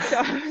 So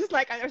I was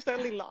like, I was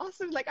totally lost.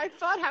 I was like,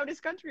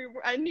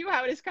 I knew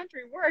how this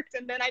country worked,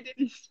 and then I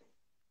didn't.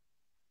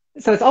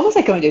 So it's almost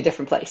like going to a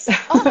different place.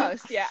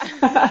 Almost,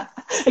 yeah.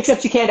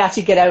 Except you can't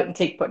actually get out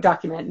and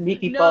document and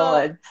meet people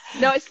and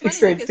it's funny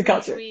experience the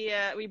culture.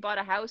 We bought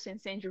a house in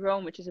Saint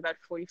Jerome, which is about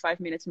 45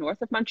 minutes north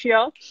of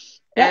Montreal.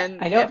 Yeah,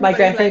 and I know. My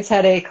grandparents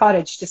had a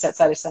cottage just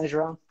outside of Saint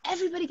Jerome.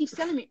 Everybody keeps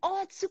telling me,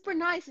 oh, it's super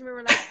nice. And we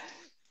were like,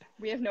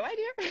 we have no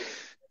idea.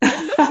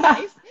 It looks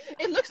nice.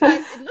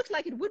 It looks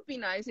like it would be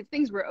nice if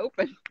things were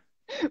open.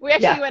 We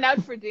actually went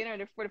out for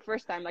dinner for the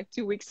first time like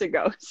 2 weeks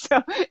ago.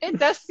 So it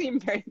does seem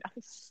very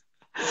nice.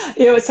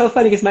 You know, it's so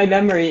funny because my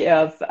memory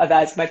of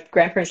that is my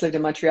grandparents lived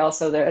in Montreal,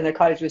 so their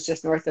cottage was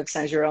just north of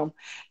Saint Jerome.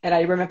 And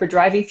I remember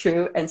driving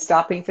through and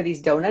stopping for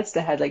these donuts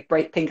that had like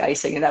bright pink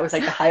icing, and that was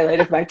like the highlight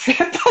of my trip.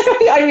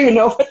 I don't even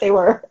know what they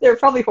were. They were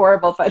probably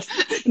horrible, but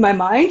in my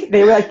mind,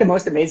 they were like the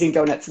most amazing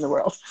donuts in the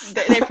world.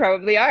 They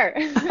probably are.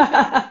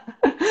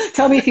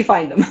 Tell me if you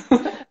find them.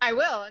 I I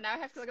will. Now I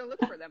have to go look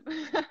for them.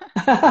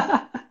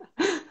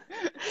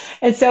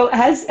 And so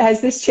has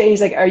this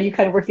changed? Like, are you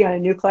kind of working on a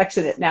new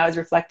collection that now is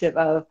reflective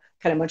of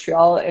kind of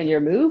Montreal and your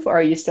move, or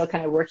are you still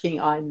kind of working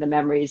on the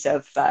memories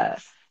of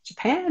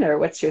Japan, or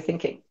what's your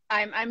thinking?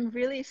 I'm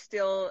really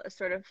still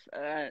sort of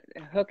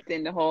hooked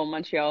in the whole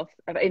Montreal,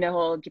 in the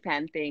whole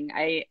Japan thing.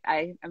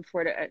 I'm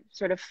for the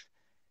sort of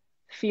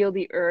feel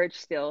the urge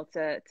still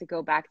to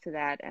go back to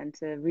that and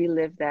to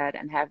relive that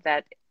and have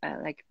that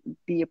like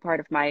be a part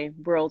of my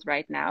world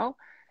right now.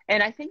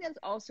 And I think that's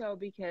also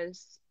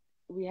because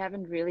we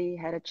haven't really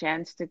had a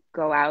chance to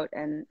go out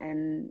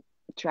and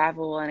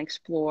travel and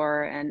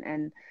explore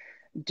and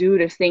do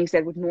the things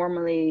that would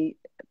normally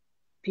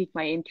pique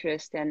my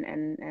interest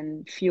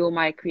and fuel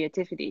my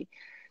creativity.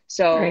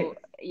 So Right.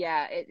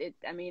 yeah,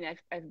 I mean,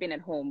 I've been at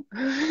home,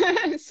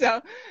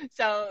 so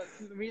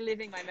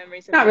reliving my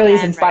memories of Not really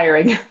as Japan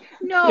right now. inspiring.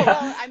 No, Yeah.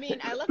 well, I mean,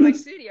 I love my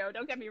studio.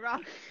 Don't get me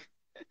wrong,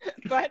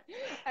 but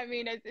I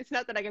mean, it's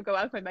not that I can go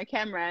out with my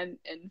camera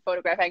and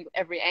photograph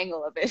every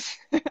angle of it.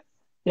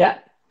 Yeah.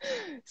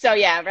 So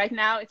yeah, right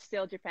now it's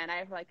still Japan. I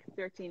have like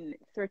 13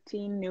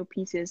 new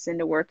pieces in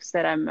the works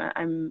that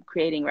I'm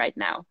creating right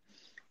now.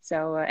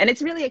 So, and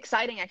it's really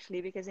exciting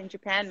actually, because in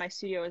Japan, my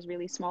studio is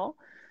really small.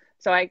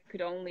 So I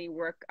could only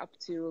work up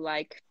to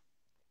like,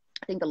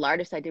 I think the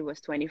largest I did was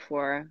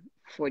 24-48,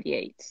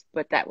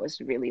 but that was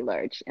really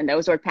large. And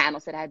those were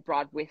panels that I had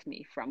brought with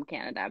me from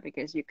Canada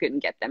because you couldn't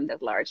get them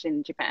that large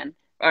in Japan,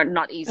 or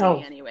not easily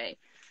Oh, anyway.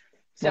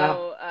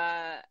 wow. So,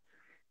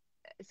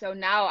 so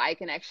now I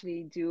can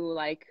actually do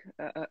like,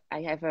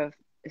 I have a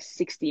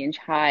 60-inch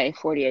high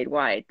 48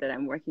 wide that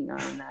I'm working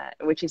on,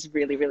 which is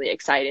really really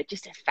excited.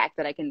 Just the fact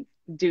that I can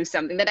do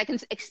something that I can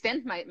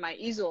extend my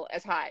easel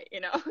as high, you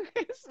know.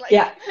 It's like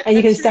Yeah. And you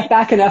a can step treat.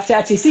 back enough to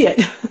actually see it.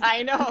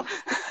 I know.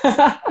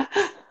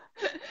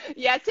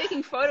 Yeah,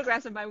 taking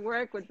photographs of my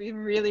work would be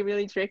really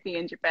really tricky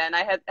in Japan.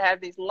 I had to have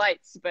these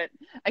lights, but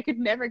I could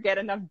never get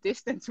enough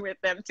distance with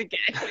them to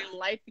actually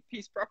light the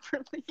piece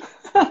properly.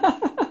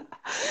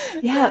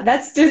 Yeah,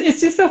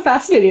 it's just so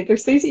fascinating.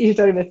 There's things that you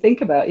don't even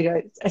think about,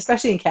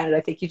 especially in Canada.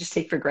 I think you just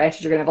take for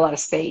granted you're going to have a lot of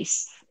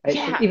space, right?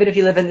 Yeah. Even if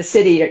you live in the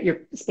city, your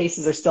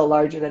spaces are still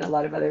larger than a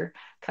lot of other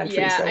countries,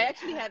 Yeah, I right?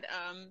 actually had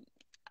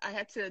I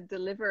had to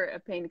deliver a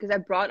painting because I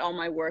brought all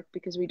my work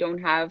because we don't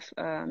have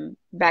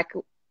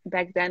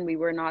back then we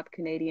were not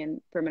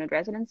Canadian permanent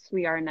residents.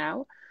 We are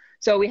now.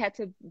 So we had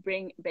to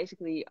bring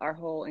basically our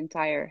whole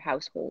entire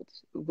household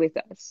with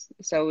us.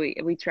 So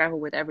we travel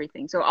with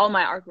everything. So all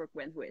my artwork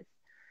went with.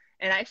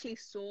 And I actually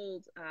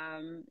sold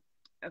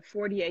a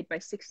 48 by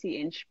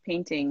 60-inch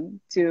painting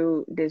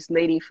to this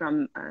lady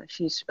from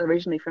she's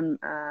originally from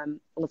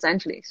Los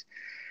Angeles.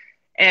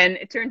 And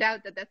it turned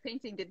out that that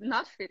painting did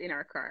not fit in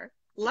our car.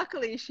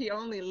 Luckily, she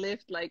only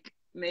lived like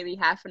maybe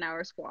half an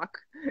hour's walk.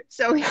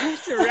 So we had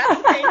to wrap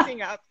the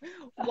painting up,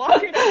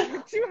 walk it over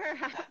to her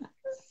house,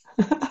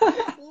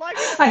 lug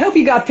it I over hope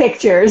you got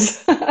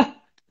pictures.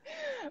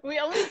 we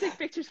only took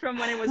pictures from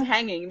when it was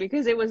hanging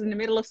because it was in the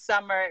middle of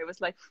summer. It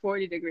was like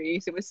 40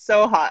 degrees. It was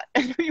so hot.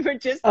 And we were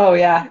just Oh,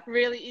 yeah.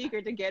 really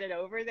eager to get it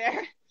over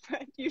there.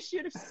 But you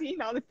should have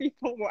seen all the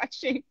people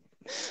watching.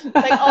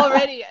 Like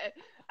already,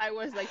 I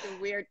was like the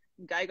weird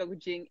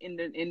gaijin in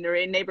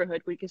the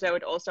neighborhood because I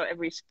would also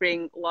every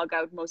spring log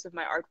out most of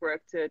my artwork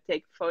to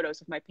take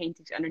photos of my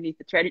paintings underneath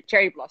the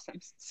cherry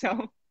blossoms.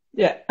 So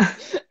Yeah.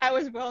 I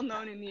was well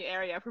known in the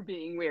area for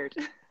being weird.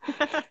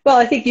 Well,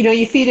 I think,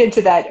 you feed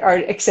into that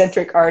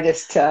eccentric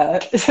artist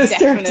stereotype,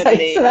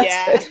 Definitely, so that's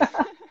yeah. good.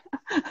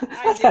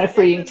 I That's kind did of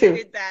freeing definitely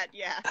too. did that,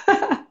 yeah.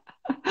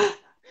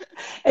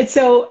 And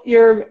so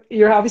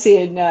you're obviously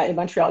in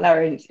Montreal now,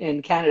 or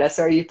in Canada.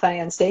 So are you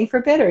planning on staying for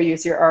a bit, or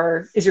is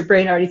your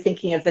brain already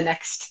thinking of the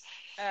next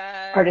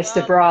artist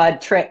Well,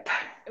 abroad trip?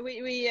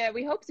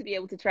 we hope to be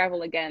able to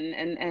travel again,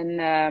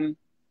 and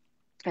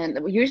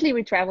usually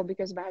we travel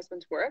because of my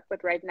husband's work,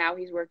 but right now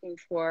he's working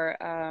for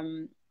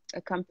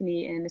a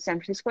company in the San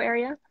Francisco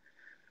area.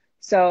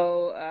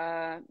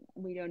 So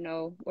we don't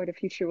know what the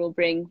future will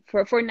bring.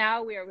 For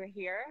now, we're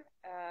here,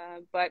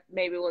 but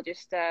maybe we'll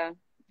just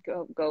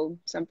go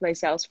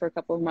someplace else for a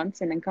couple of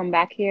months and then come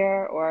back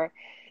here. Or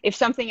if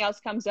something else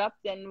comes up,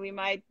 then we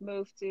might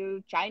move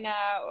to China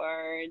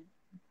or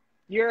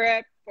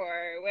Europe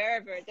or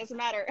wherever. It doesn't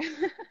matter.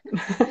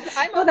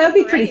 I'm Well, that would open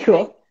be for pretty anything.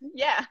 cool.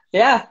 Yeah.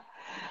 Yeah.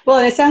 Well,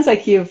 and it sounds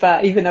like you've,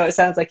 even though it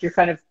sounds like you're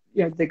kind of,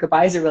 the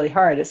goodbyes are really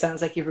hard, it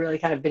sounds like you've really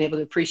kind of been able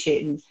to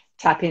appreciate and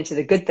tap into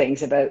the good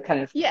things about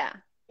kind of Yeah.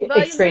 Well, you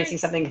learn. experiencing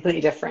something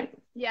completely different.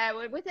 Yeah,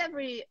 with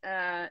every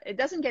it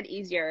doesn't get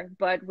easier,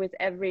 but with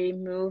every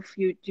move,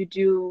 you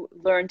do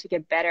learn to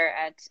get better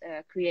at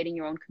creating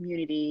your own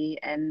community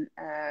and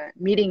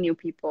meeting new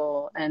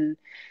people and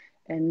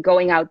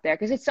going out there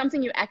because it's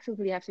something you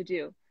actively have to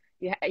do.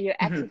 You Hmm.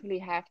 actively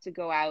have to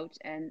go out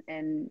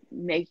and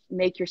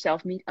make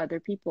yourself meet other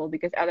people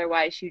because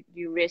otherwise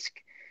you risk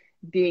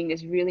being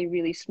this really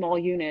really small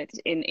unit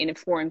in a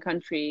foreign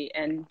country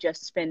and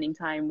just spending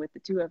time with the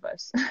two of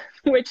us,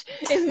 which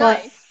is Well,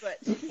 nice, but.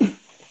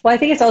 Well, I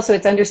think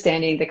it's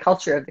understanding the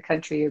culture of the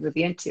country you're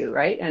moving into,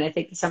 right? And I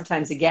think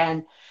sometimes,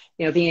 again,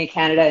 being in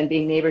Canada and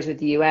being neighbors with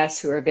the US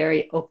who are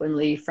very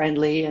openly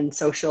friendly and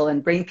social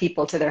and bring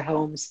people to their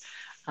homes,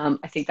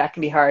 I think that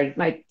can be hard.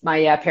 My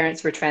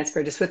parents were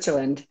transferred to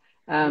Switzerland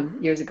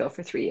years ago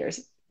for 3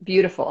 years.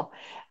 Beautiful.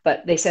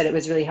 But they said it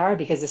was really hard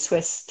because the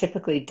Swiss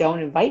typically don't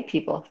invite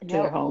people to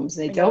their No, homes,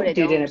 and they no, they don't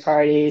do dinner don't.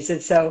 parties.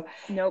 And so,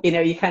 Nope.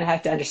 you kind of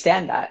have to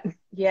understand that.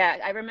 Yeah,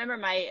 I remember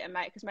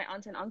because my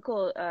aunt and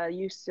uncle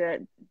used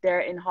to,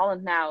 they're in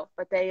Holland now,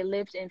 but they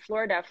lived in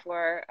Florida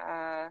for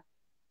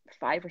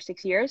 5 or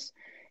 6 years,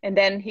 and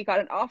then he got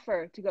an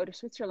offer to go to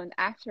Switzerland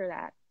after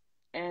that,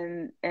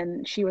 and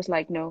she was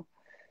like no,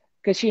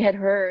 because she had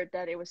heard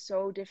that it was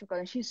so difficult,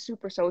 and she's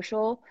super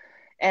social,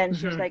 and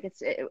she was Hmm. like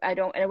I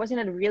don't, and it was in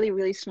a really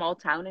really small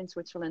town in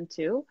Switzerland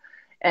too,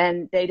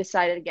 and they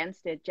decided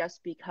against it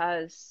just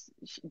because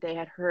they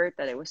had heard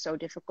that it was so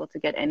difficult to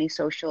get any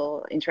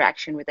social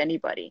interaction with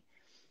anybody.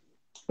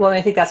 Well,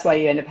 I think that's why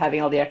you end up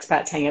having all the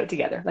expats hang out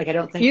together. Like, I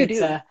don't think You do.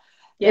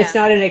 it's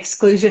Yeah. not an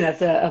exclusion of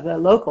the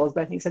locals,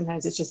 but I think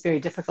sometimes it's just very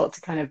difficult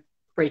to kind of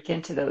break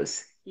into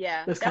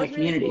Yeah, those that kind was of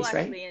really cool communities,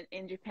 right? actually.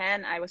 In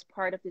Japan, I was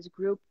part of this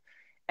group,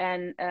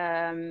 and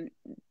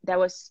that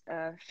was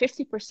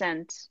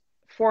 50%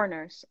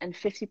 foreigners and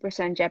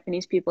 50%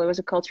 Japanese people. It was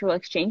a cultural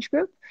exchange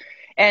group,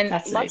 and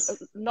That's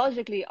nice.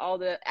 logically, all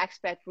the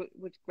expats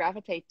would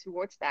gravitate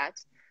towards that.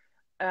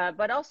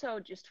 But also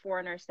just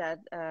foreigners that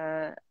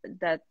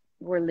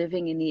were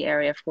living in the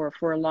area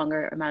for a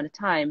longer amount of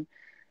time,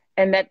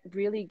 and that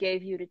really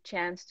gave you the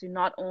chance to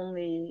not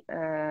only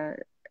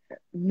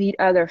meet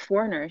other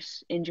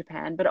foreigners in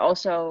Japan, but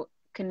also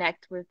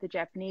connect with the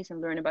Japanese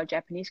and learn about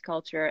Japanese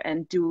culture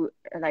and do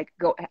like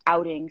go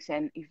outings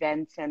and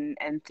events and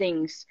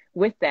things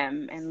with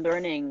them and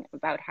learning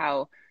about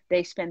how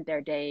they spend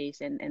their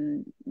days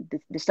and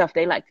the stuff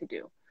they like to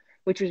do,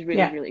 which was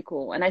really, Yeah. really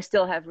cool. And I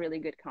still have really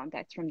good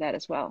contacts from that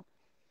as well,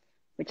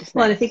 which is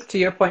Well, and I think nice. to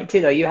your point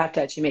too, though, you have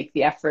to actually make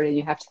the effort and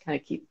you have to kind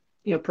of keep,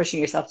 pushing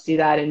yourself to do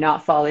that and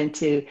not fall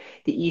into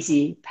the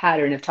easy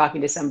pattern of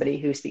talking to somebody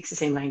who speaks the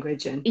same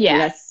language. And I mean,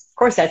 Yeah, of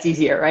course, that's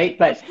easier, right?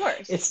 But of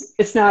course.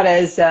 it's not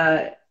as,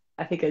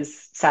 I think,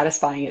 as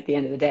satisfying at the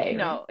end of the day, right?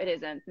 No, it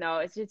isn't. No,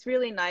 it's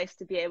really nice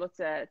to be able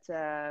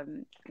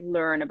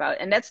learn about,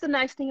 and that's the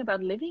nice thing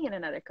about living in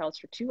another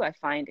culture too, I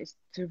find, is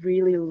to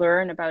really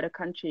learn about a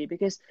country,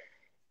 because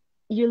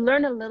you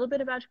learn a little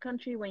bit about a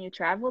country when you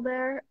travel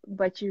there,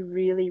 but you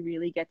really,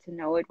 really get to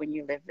know it when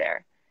you live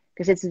there,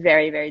 because it's a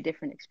very, very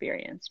different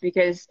experience.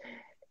 Because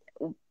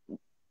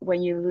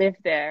when you live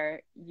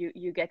there,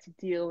 you get to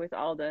deal with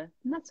all the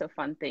not so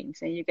fun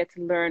things, and you get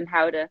to learn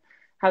how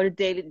the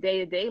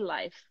day-to-day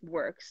life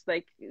works,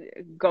 like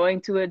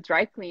going to a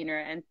dry cleaner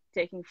and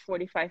taking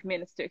 45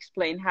 minutes to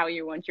explain how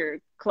you want your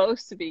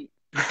clothes to be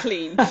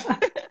cleaned.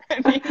 I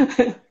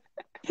mean,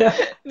 Yeah.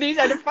 these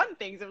are the fun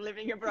things of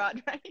living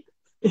abroad, right?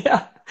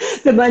 Yeah.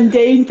 The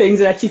mundane things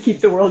that actually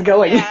keep the world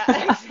going.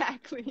 Yeah,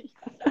 exactly.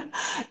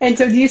 And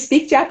so do you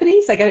speak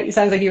Japanese? Like, it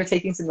sounds like you were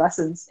taking some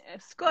lessons.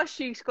 少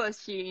し少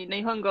し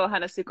日本語を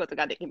話すこと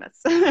ができま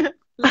す。Oh,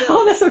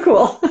 Little that's bit. so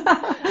cool.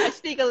 I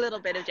speak a little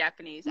bit of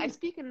Japanese. I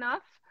speak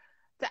enough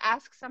to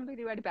ask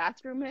somebody where the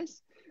bathroom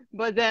is,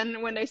 but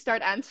then when they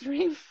start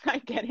answering, I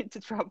get into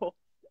trouble.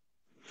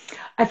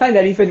 I find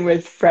that even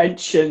with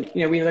French, and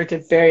we learned a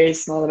very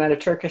small amount of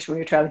Turkish when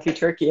we were traveling through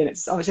Turkey, and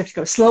it's always have to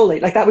go slowly.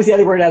 Like, that was the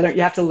other word I learned.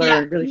 You have to Yeah.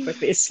 learn really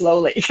quickly, is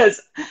slowly,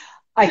 because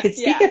I could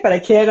speak Yeah. it, but I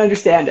can't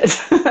understand it.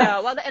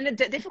 No, well, and the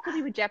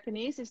difficulty with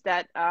Japanese is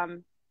that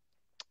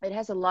it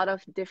has a lot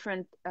of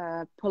different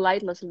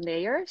politeness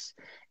layers,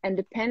 and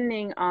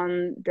depending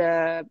on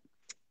the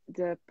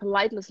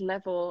politeness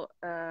level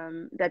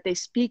that they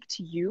speak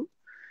to you,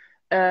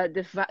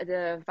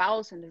 the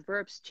vowels and the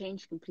verbs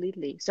change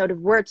completely. So the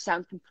words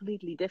sound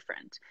completely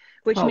different,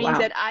 which Oh, means wow.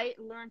 that I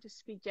learned to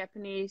speak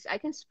Japanese. I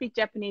can speak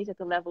Japanese at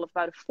the level of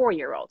about a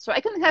 4-year-old. So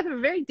I can have a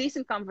very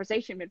decent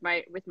conversation with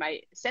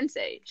my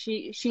sensei.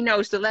 She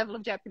knows the level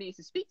of Japanese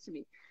to speak to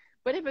me.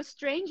 But if a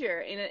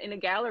stranger in a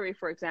gallery,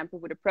 for example,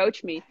 would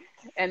approach me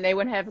and they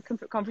would have a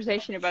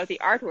conversation about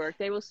the artwork,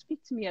 they will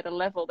speak to me at a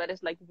level that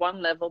is like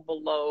one level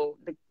below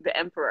the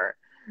emperor.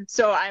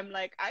 So I'm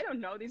like, I don't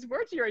know these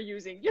words you're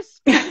using. Just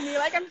speak to me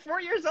like I'm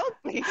 4 years old,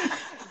 please.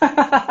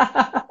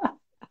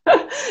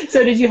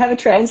 So did you have a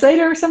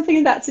translator or something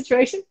in that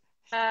situation?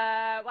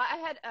 Well,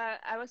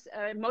 I was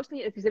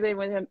mostly exhibiting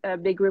with a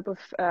big group of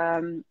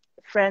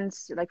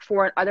friends, like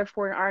other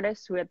foreign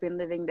artists who had been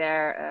living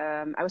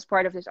there. I was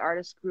part of this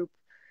artist group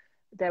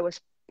that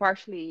was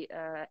partially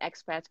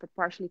expats, but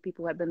partially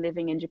people who had been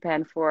living in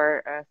Japan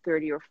for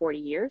 30 or 40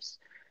 years.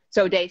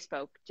 So they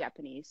spoke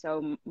Japanese.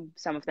 So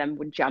some of them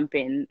would jump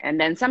in, and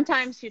then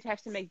sometimes you'd have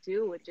to make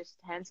do with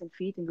just hands and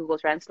feet in Google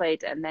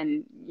Translate, and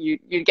then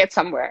you'd get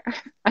somewhere.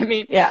 I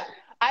mean, Yeah.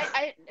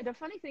 the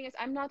funny thing is,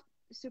 I'm not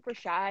super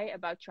shy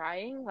about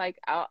trying. Like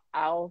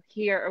I'll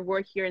hear a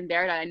word here and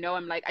there that I know.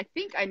 I'm like, I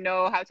think I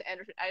know how to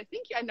answer. I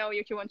think I know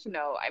what you want to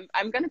know.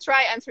 I'm gonna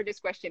try answer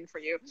this question for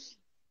you.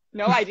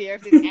 No idea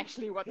if this is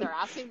actually what they're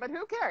asking, but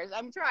who cares?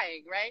 I'm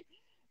trying, right?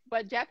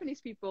 but Japanese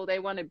people, they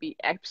want to be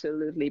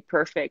absolutely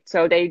perfect.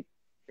 So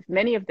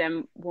many of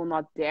them will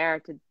not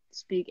dare to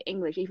speak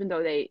English, even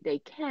though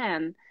they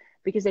can,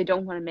 because they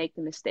don't want to make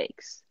the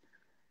mistakes.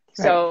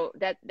 Right. So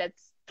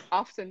that's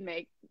often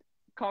make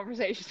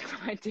conversations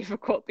quite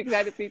difficult, because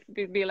I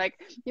would be like,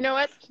 you know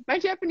what, my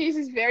Japanese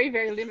is very,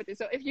 very limited.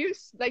 So if you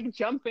like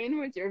jump in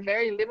with your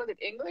very limited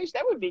English,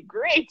 that would be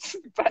great.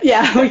 But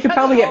yeah, we could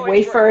probably get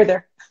way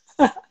further.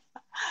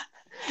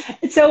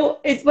 So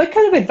what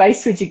kind of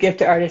advice would you give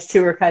to artists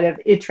who are kind of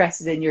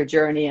interested in your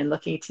journey and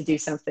looking to do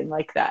something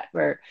like that,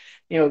 where,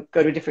 go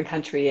to a different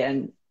country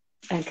and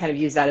kind of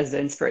use that as an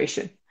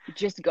inspiration?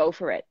 Just go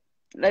for it.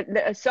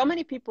 So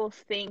many people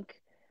think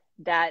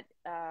that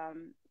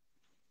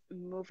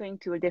moving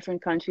to a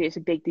different country is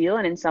a big deal,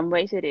 and in some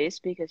ways it is,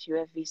 because you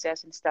have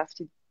visas and stuff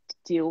to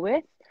deal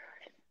with.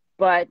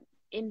 But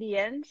in the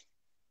end,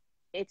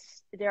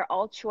 they're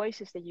all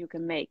choices that you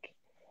can make.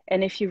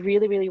 And if you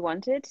really, really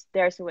want it,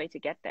 there's a way to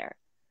get there.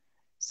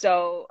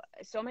 So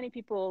many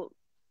people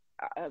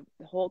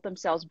hold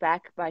themselves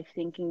back by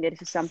thinking that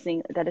this is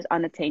something that is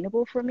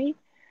unattainable for me.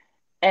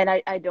 And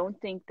I don't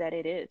think that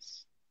it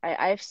is.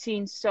 I've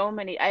seen so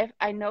many.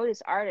 I know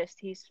this artist.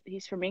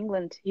 He's from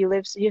England.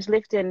 He's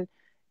lived in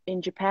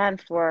Japan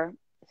for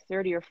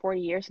 30 or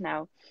 40 years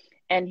now.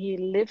 And he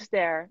lives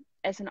there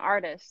as an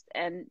artist.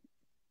 And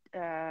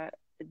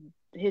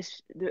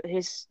his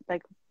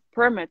like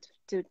permit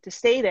to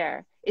stay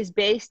there is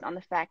based on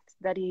the fact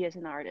that he is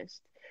an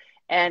artist,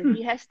 and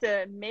he has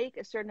to make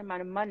a certain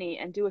amount of money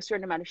and do a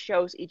certain amount of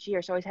shows each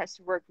year, so he has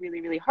to work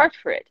really, really hard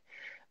for it.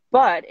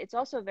 But it's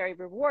also very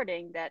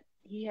rewarding that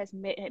he has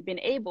been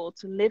able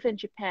to live in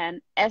Japan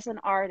as an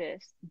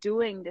artist,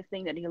 doing the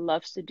thing that he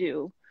loves to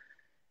do,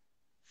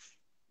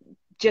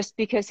 just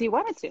because he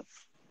wanted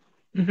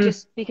to,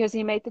 just because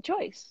he made the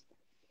choice.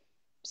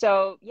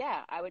 So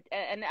yeah,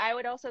 I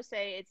would also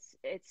say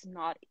it's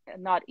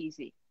not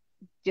easy.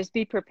 Just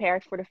be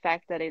prepared for the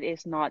fact that it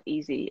is not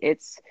easy.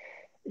 It's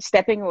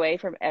stepping away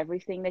from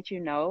everything that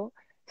you know,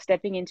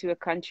 stepping into a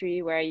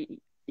country where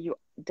you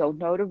don't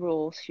know the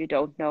rules, you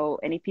don't know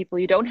any people,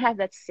 you don't have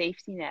that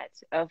safety net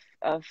of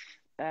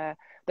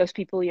those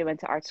people you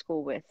went to art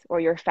school with, or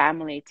your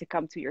family to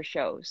come to your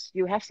shows.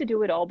 You have to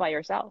do it all by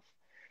yourself.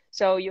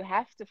 So you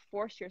have to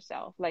force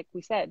yourself, like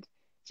we said,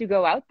 to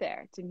go out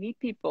there, to meet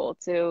people,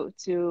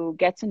 to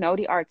get to know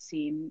the art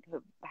scene.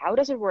 How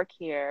does it work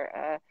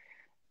here?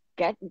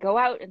 Go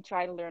out and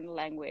try to learn the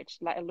language,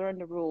 learn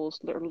the rules,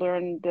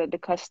 learn the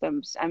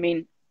customs. I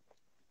mean,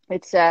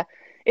 it's a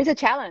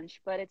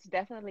challenge, but it's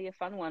definitely a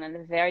fun one and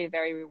a very,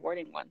 very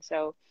rewarding one.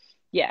 So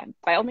yeah,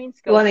 by all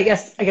means, go. Well, and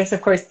I guess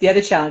of course the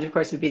other challenge, of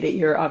course, would be that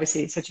you're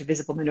obviously such a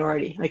visible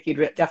minority. Like you'd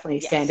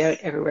definitely stand out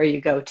everywhere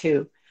you go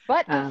too.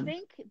 But I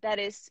think that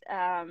is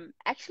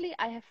actually,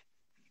 I have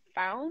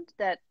found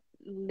that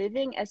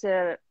living as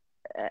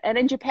and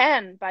in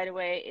Japan, by the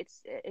way,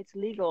 it's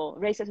legal.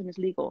 Racism is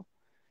legal.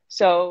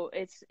 So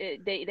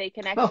they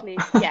can actually,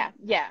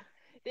 yeah.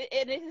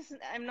 It is.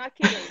 I'm not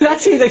kidding. That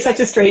seems like such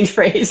a strange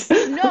phrase.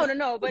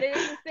 No, but it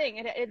is a thing.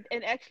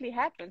 It actually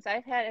happens.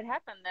 I've had it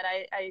happen that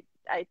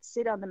I'd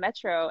sit on the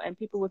metro and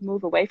people would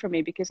move away from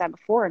me because I'm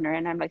a foreigner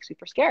and I'm like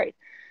super scary.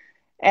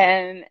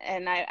 And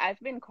I've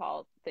been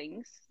called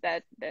things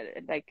that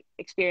like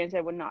experience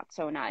that were not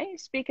so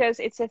nice, because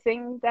it's a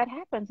thing that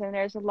happens, and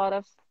there's a lot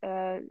of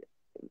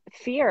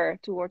fear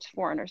towards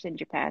foreigners in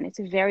Japan. It's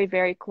a very,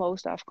 very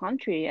closed off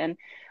country, and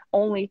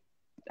only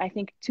I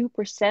think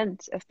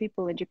 2% of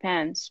people in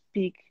Japan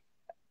speak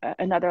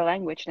another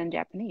language than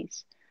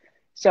Japanese.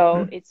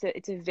 So it's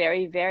a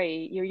very,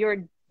 very,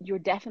 you're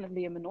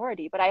definitely a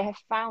minority. But I have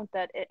found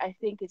that I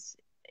think it's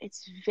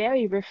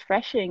very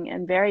refreshing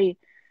and very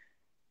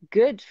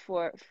good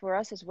for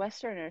us as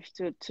Westerners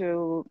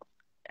to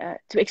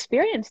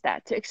experience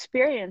that, to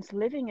experience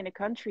living in a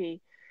country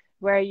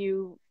where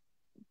you're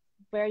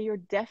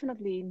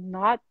definitely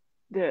not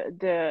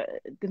the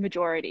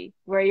majority,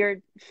 where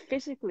you're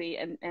physically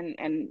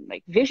and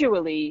like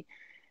visually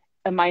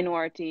a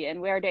minority, and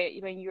where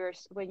when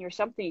you're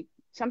something,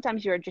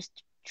 sometimes you're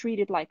just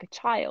treated like a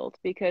child,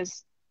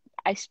 because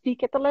I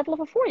speak at the level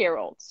of a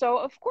 4-year-old, so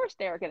of course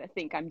they're gonna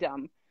think I'm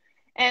dumb.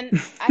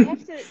 And I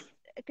have to,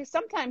 because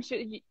sometimes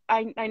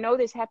I know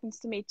this happens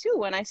to me too,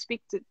 when I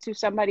speak to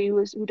somebody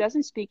who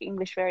doesn't speak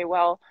English very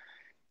well,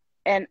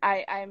 and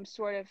I'm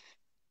sort of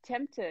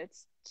tempted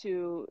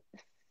to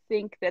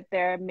think that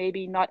they're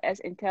maybe not as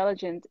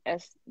intelligent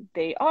as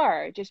they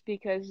are, just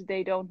because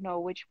they don't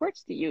know which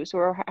words to use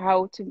or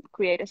how to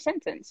create a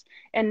sentence.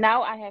 And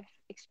now I have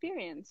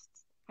experienced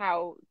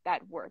how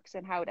that works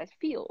and how that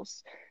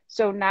feels.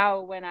 So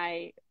now when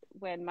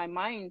my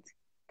mind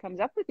comes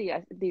up with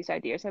these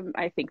ideas,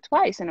 I think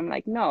twice, and I'm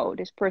like, no,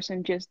 this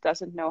person just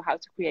doesn't know how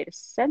to create a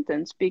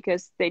sentence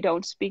because they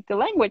don't speak the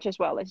language as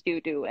well as you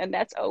do, and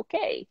that's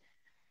okay.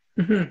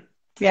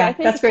 Yeah,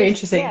 so that's very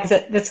interesting,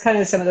 because that's kind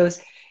of some of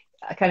those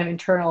kind of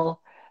internal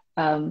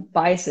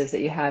biases that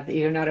you have that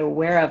you're not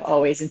aware of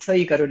always until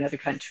you go to another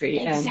country.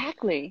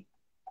 Exactly.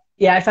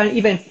 Yeah, I found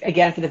even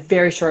again for the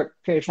very short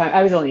period of time,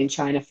 I was only in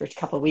China for a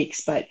couple of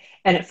weeks, and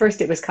at first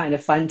it was kind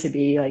of fun to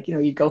be like,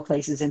 you go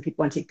places and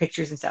people want to take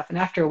pictures and stuff. And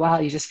after a while,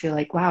 you just feel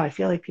like, wow, I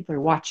feel like people are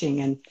watching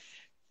me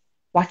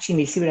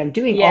see what I'm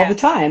doing all Yeah. the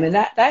time. And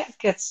that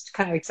gets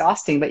kind of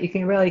exhausting, but you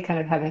can really kind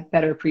of have a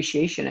better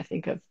appreciation, I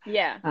think, of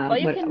Yeah.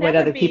 Well, what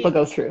other people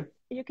go through.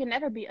 you can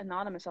never be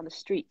anonymous on the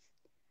street.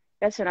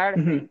 That's another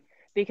Hmm. thing.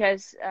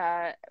 Because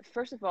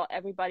first of all,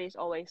 everybody's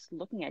always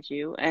looking at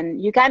you,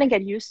 and you kind of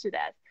get used to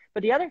that.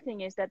 But the other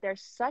thing is that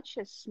there's such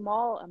a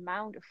small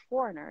amount of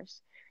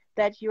foreigners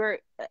that you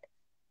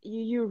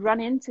run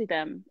into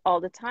them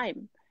all the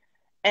time.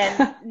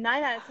 And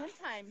 9 out of 10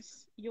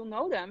 times you'll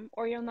know them,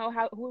 or you'll know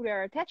who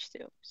they're attached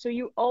to. So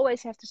you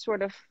always have to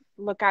sort of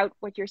look out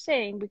what you're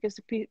saying, because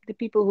the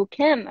people who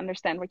can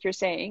understand what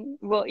you're saying,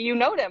 well,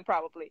 them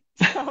probably.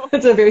 So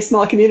It's a very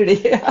small community.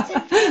 it's a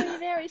very,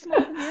 very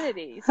small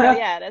community. So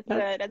yeah, that's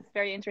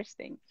very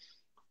interesting.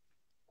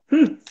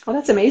 Well,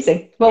 that's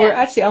amazing. Well, Yeah.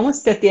 we're actually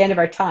almost at the end of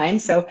our time.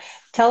 So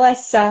tell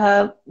us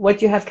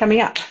what you have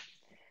coming up.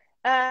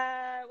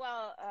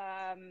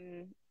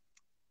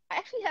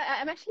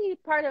 I'm actually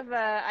part of,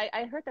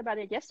 I heard about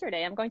it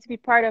yesterday. I'm going to be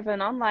part of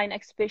an online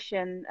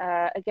exhibition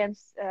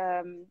against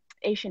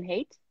Asian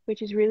hate,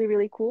 which is really,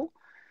 really cool.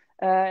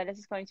 This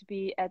is going to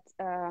be at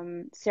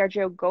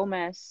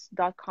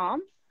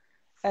sergiogomez.com.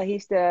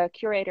 He's the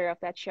curator of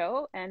that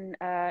show, and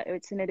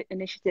it's an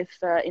initiative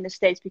in the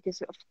States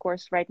because, of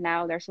course, right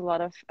now there's a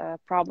lot of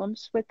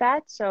problems with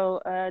that.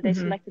 So they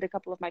selected a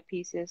couple of my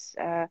pieces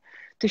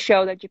to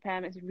show that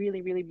Japan is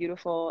really, really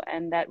beautiful,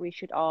 and that we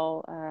should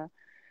all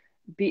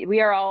we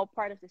are all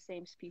part of the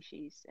same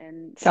species,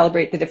 and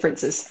Celebrate the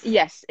differences.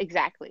 Yes,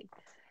 exactly.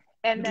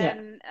 And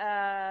then,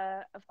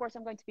 of course,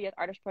 I'm going to be at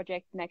Artist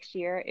Project next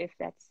year, if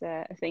that's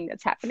a thing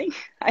that's happening.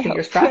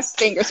 Fingers crossed.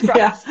 Fingers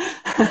crossed.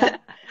 Yeah.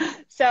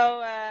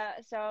 So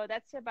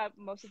that's about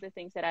most of the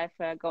things that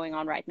I've going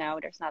on right now.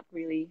 There's not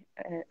really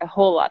a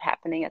whole lot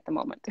happening at the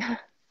moment.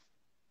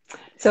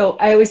 So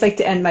I always like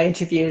to end my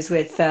interviews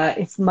with,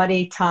 if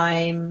money,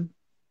 time,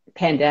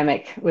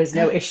 pandemic was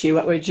no issue,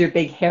 what would your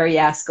big hairy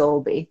ass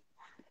goal be?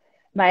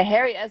 My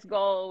hairy ass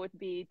goal would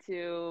be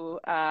to,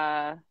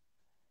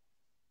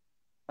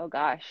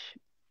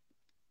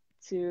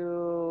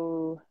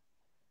 to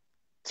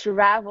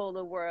travel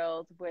the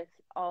world with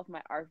all of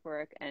my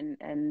artwork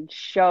and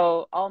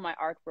show all my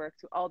artwork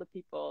to all the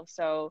people,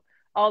 so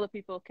all the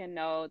people can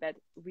know that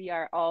we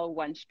are all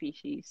one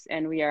species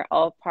and we are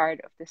all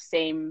part of the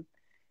same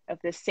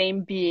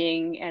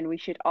being, and we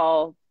should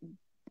all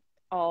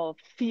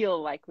feel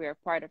like we are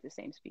part of the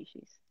same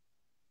species.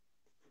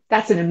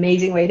 That's an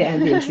amazing way to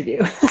end the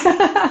interview.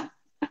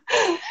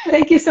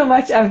 Thank you so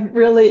much. I've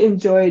really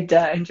enjoyed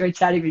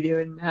chatting with you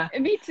and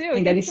me too.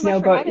 And getting to know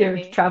about your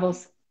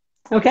travels.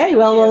 Okay,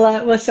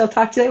 well, we'll still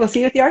talk to you. We'll see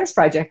you at the Artist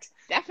Project.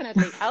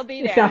 Definitely, I'll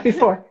be there. If not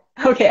before.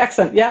 Okay,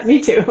 excellent. Yeah,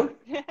 me too.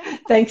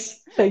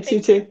 Thanks.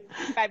 You too.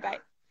 Bye.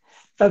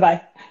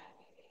 Bye.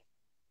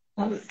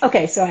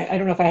 Okay, so I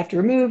don't know if I have to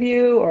remove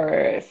you or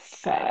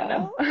if I don't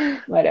know.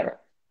 Whatever.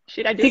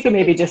 Should I do? You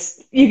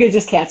could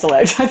just cancel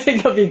out. I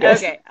think it'll be good.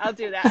 Okay, I'll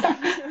do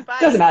that. Bye.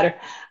 Doesn't matter.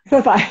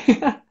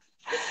 Bye.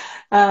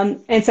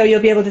 And so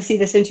you'll be able to see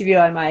this interview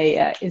on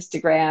my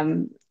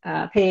Instagram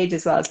page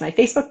as well as my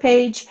Facebook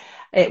page.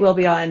 It will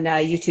be on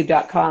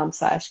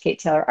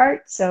youtube.com/Katetaylorart.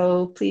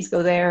 So please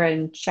go there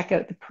and check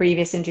out the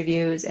previous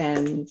interviews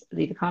and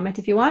leave a comment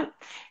if you want.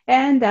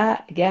 And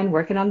again,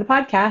 working on the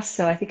podcast.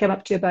 So I think I'm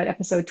up to about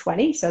episode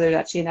 20. So there's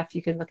actually enough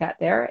you can look at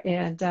there.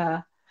 And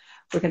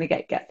we're going to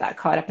get that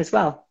caught up as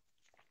well.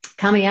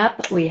 Coming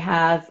up, we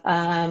have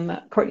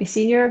Courtney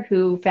Senior,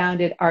 who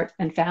founded Art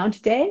and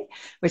Found Day,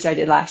 which I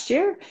did last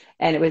year,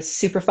 and it was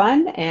super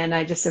fun. And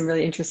I just am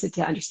really interested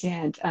to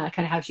understand kind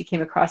of how she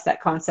came across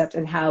that concept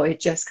and how it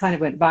just kind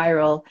of went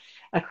viral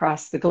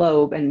across the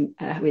globe, and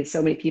with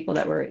so many people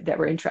that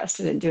were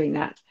interested in doing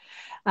that.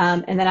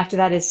 And then after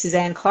that is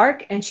Suzanne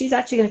Clark, and she's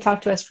actually going to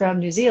talk to us from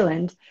New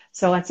Zealand.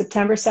 So on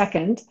September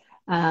 2nd.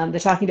 The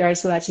Talking to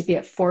Artists will actually be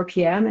at 4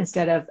 p.m.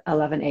 instead of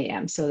 11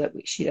 a.m. so that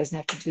she doesn't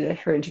have to do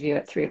her interview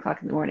at 3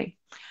 o'clock in the morning.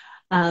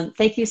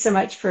 Thank you so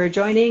much for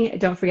joining.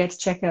 Don't forget to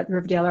check out the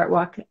Riverdale Art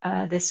Walk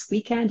this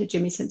weekend at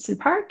Jimmy Simpson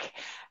Park.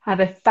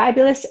 Have a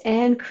fabulous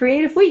and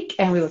creative week,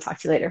 and we will talk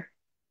to you later.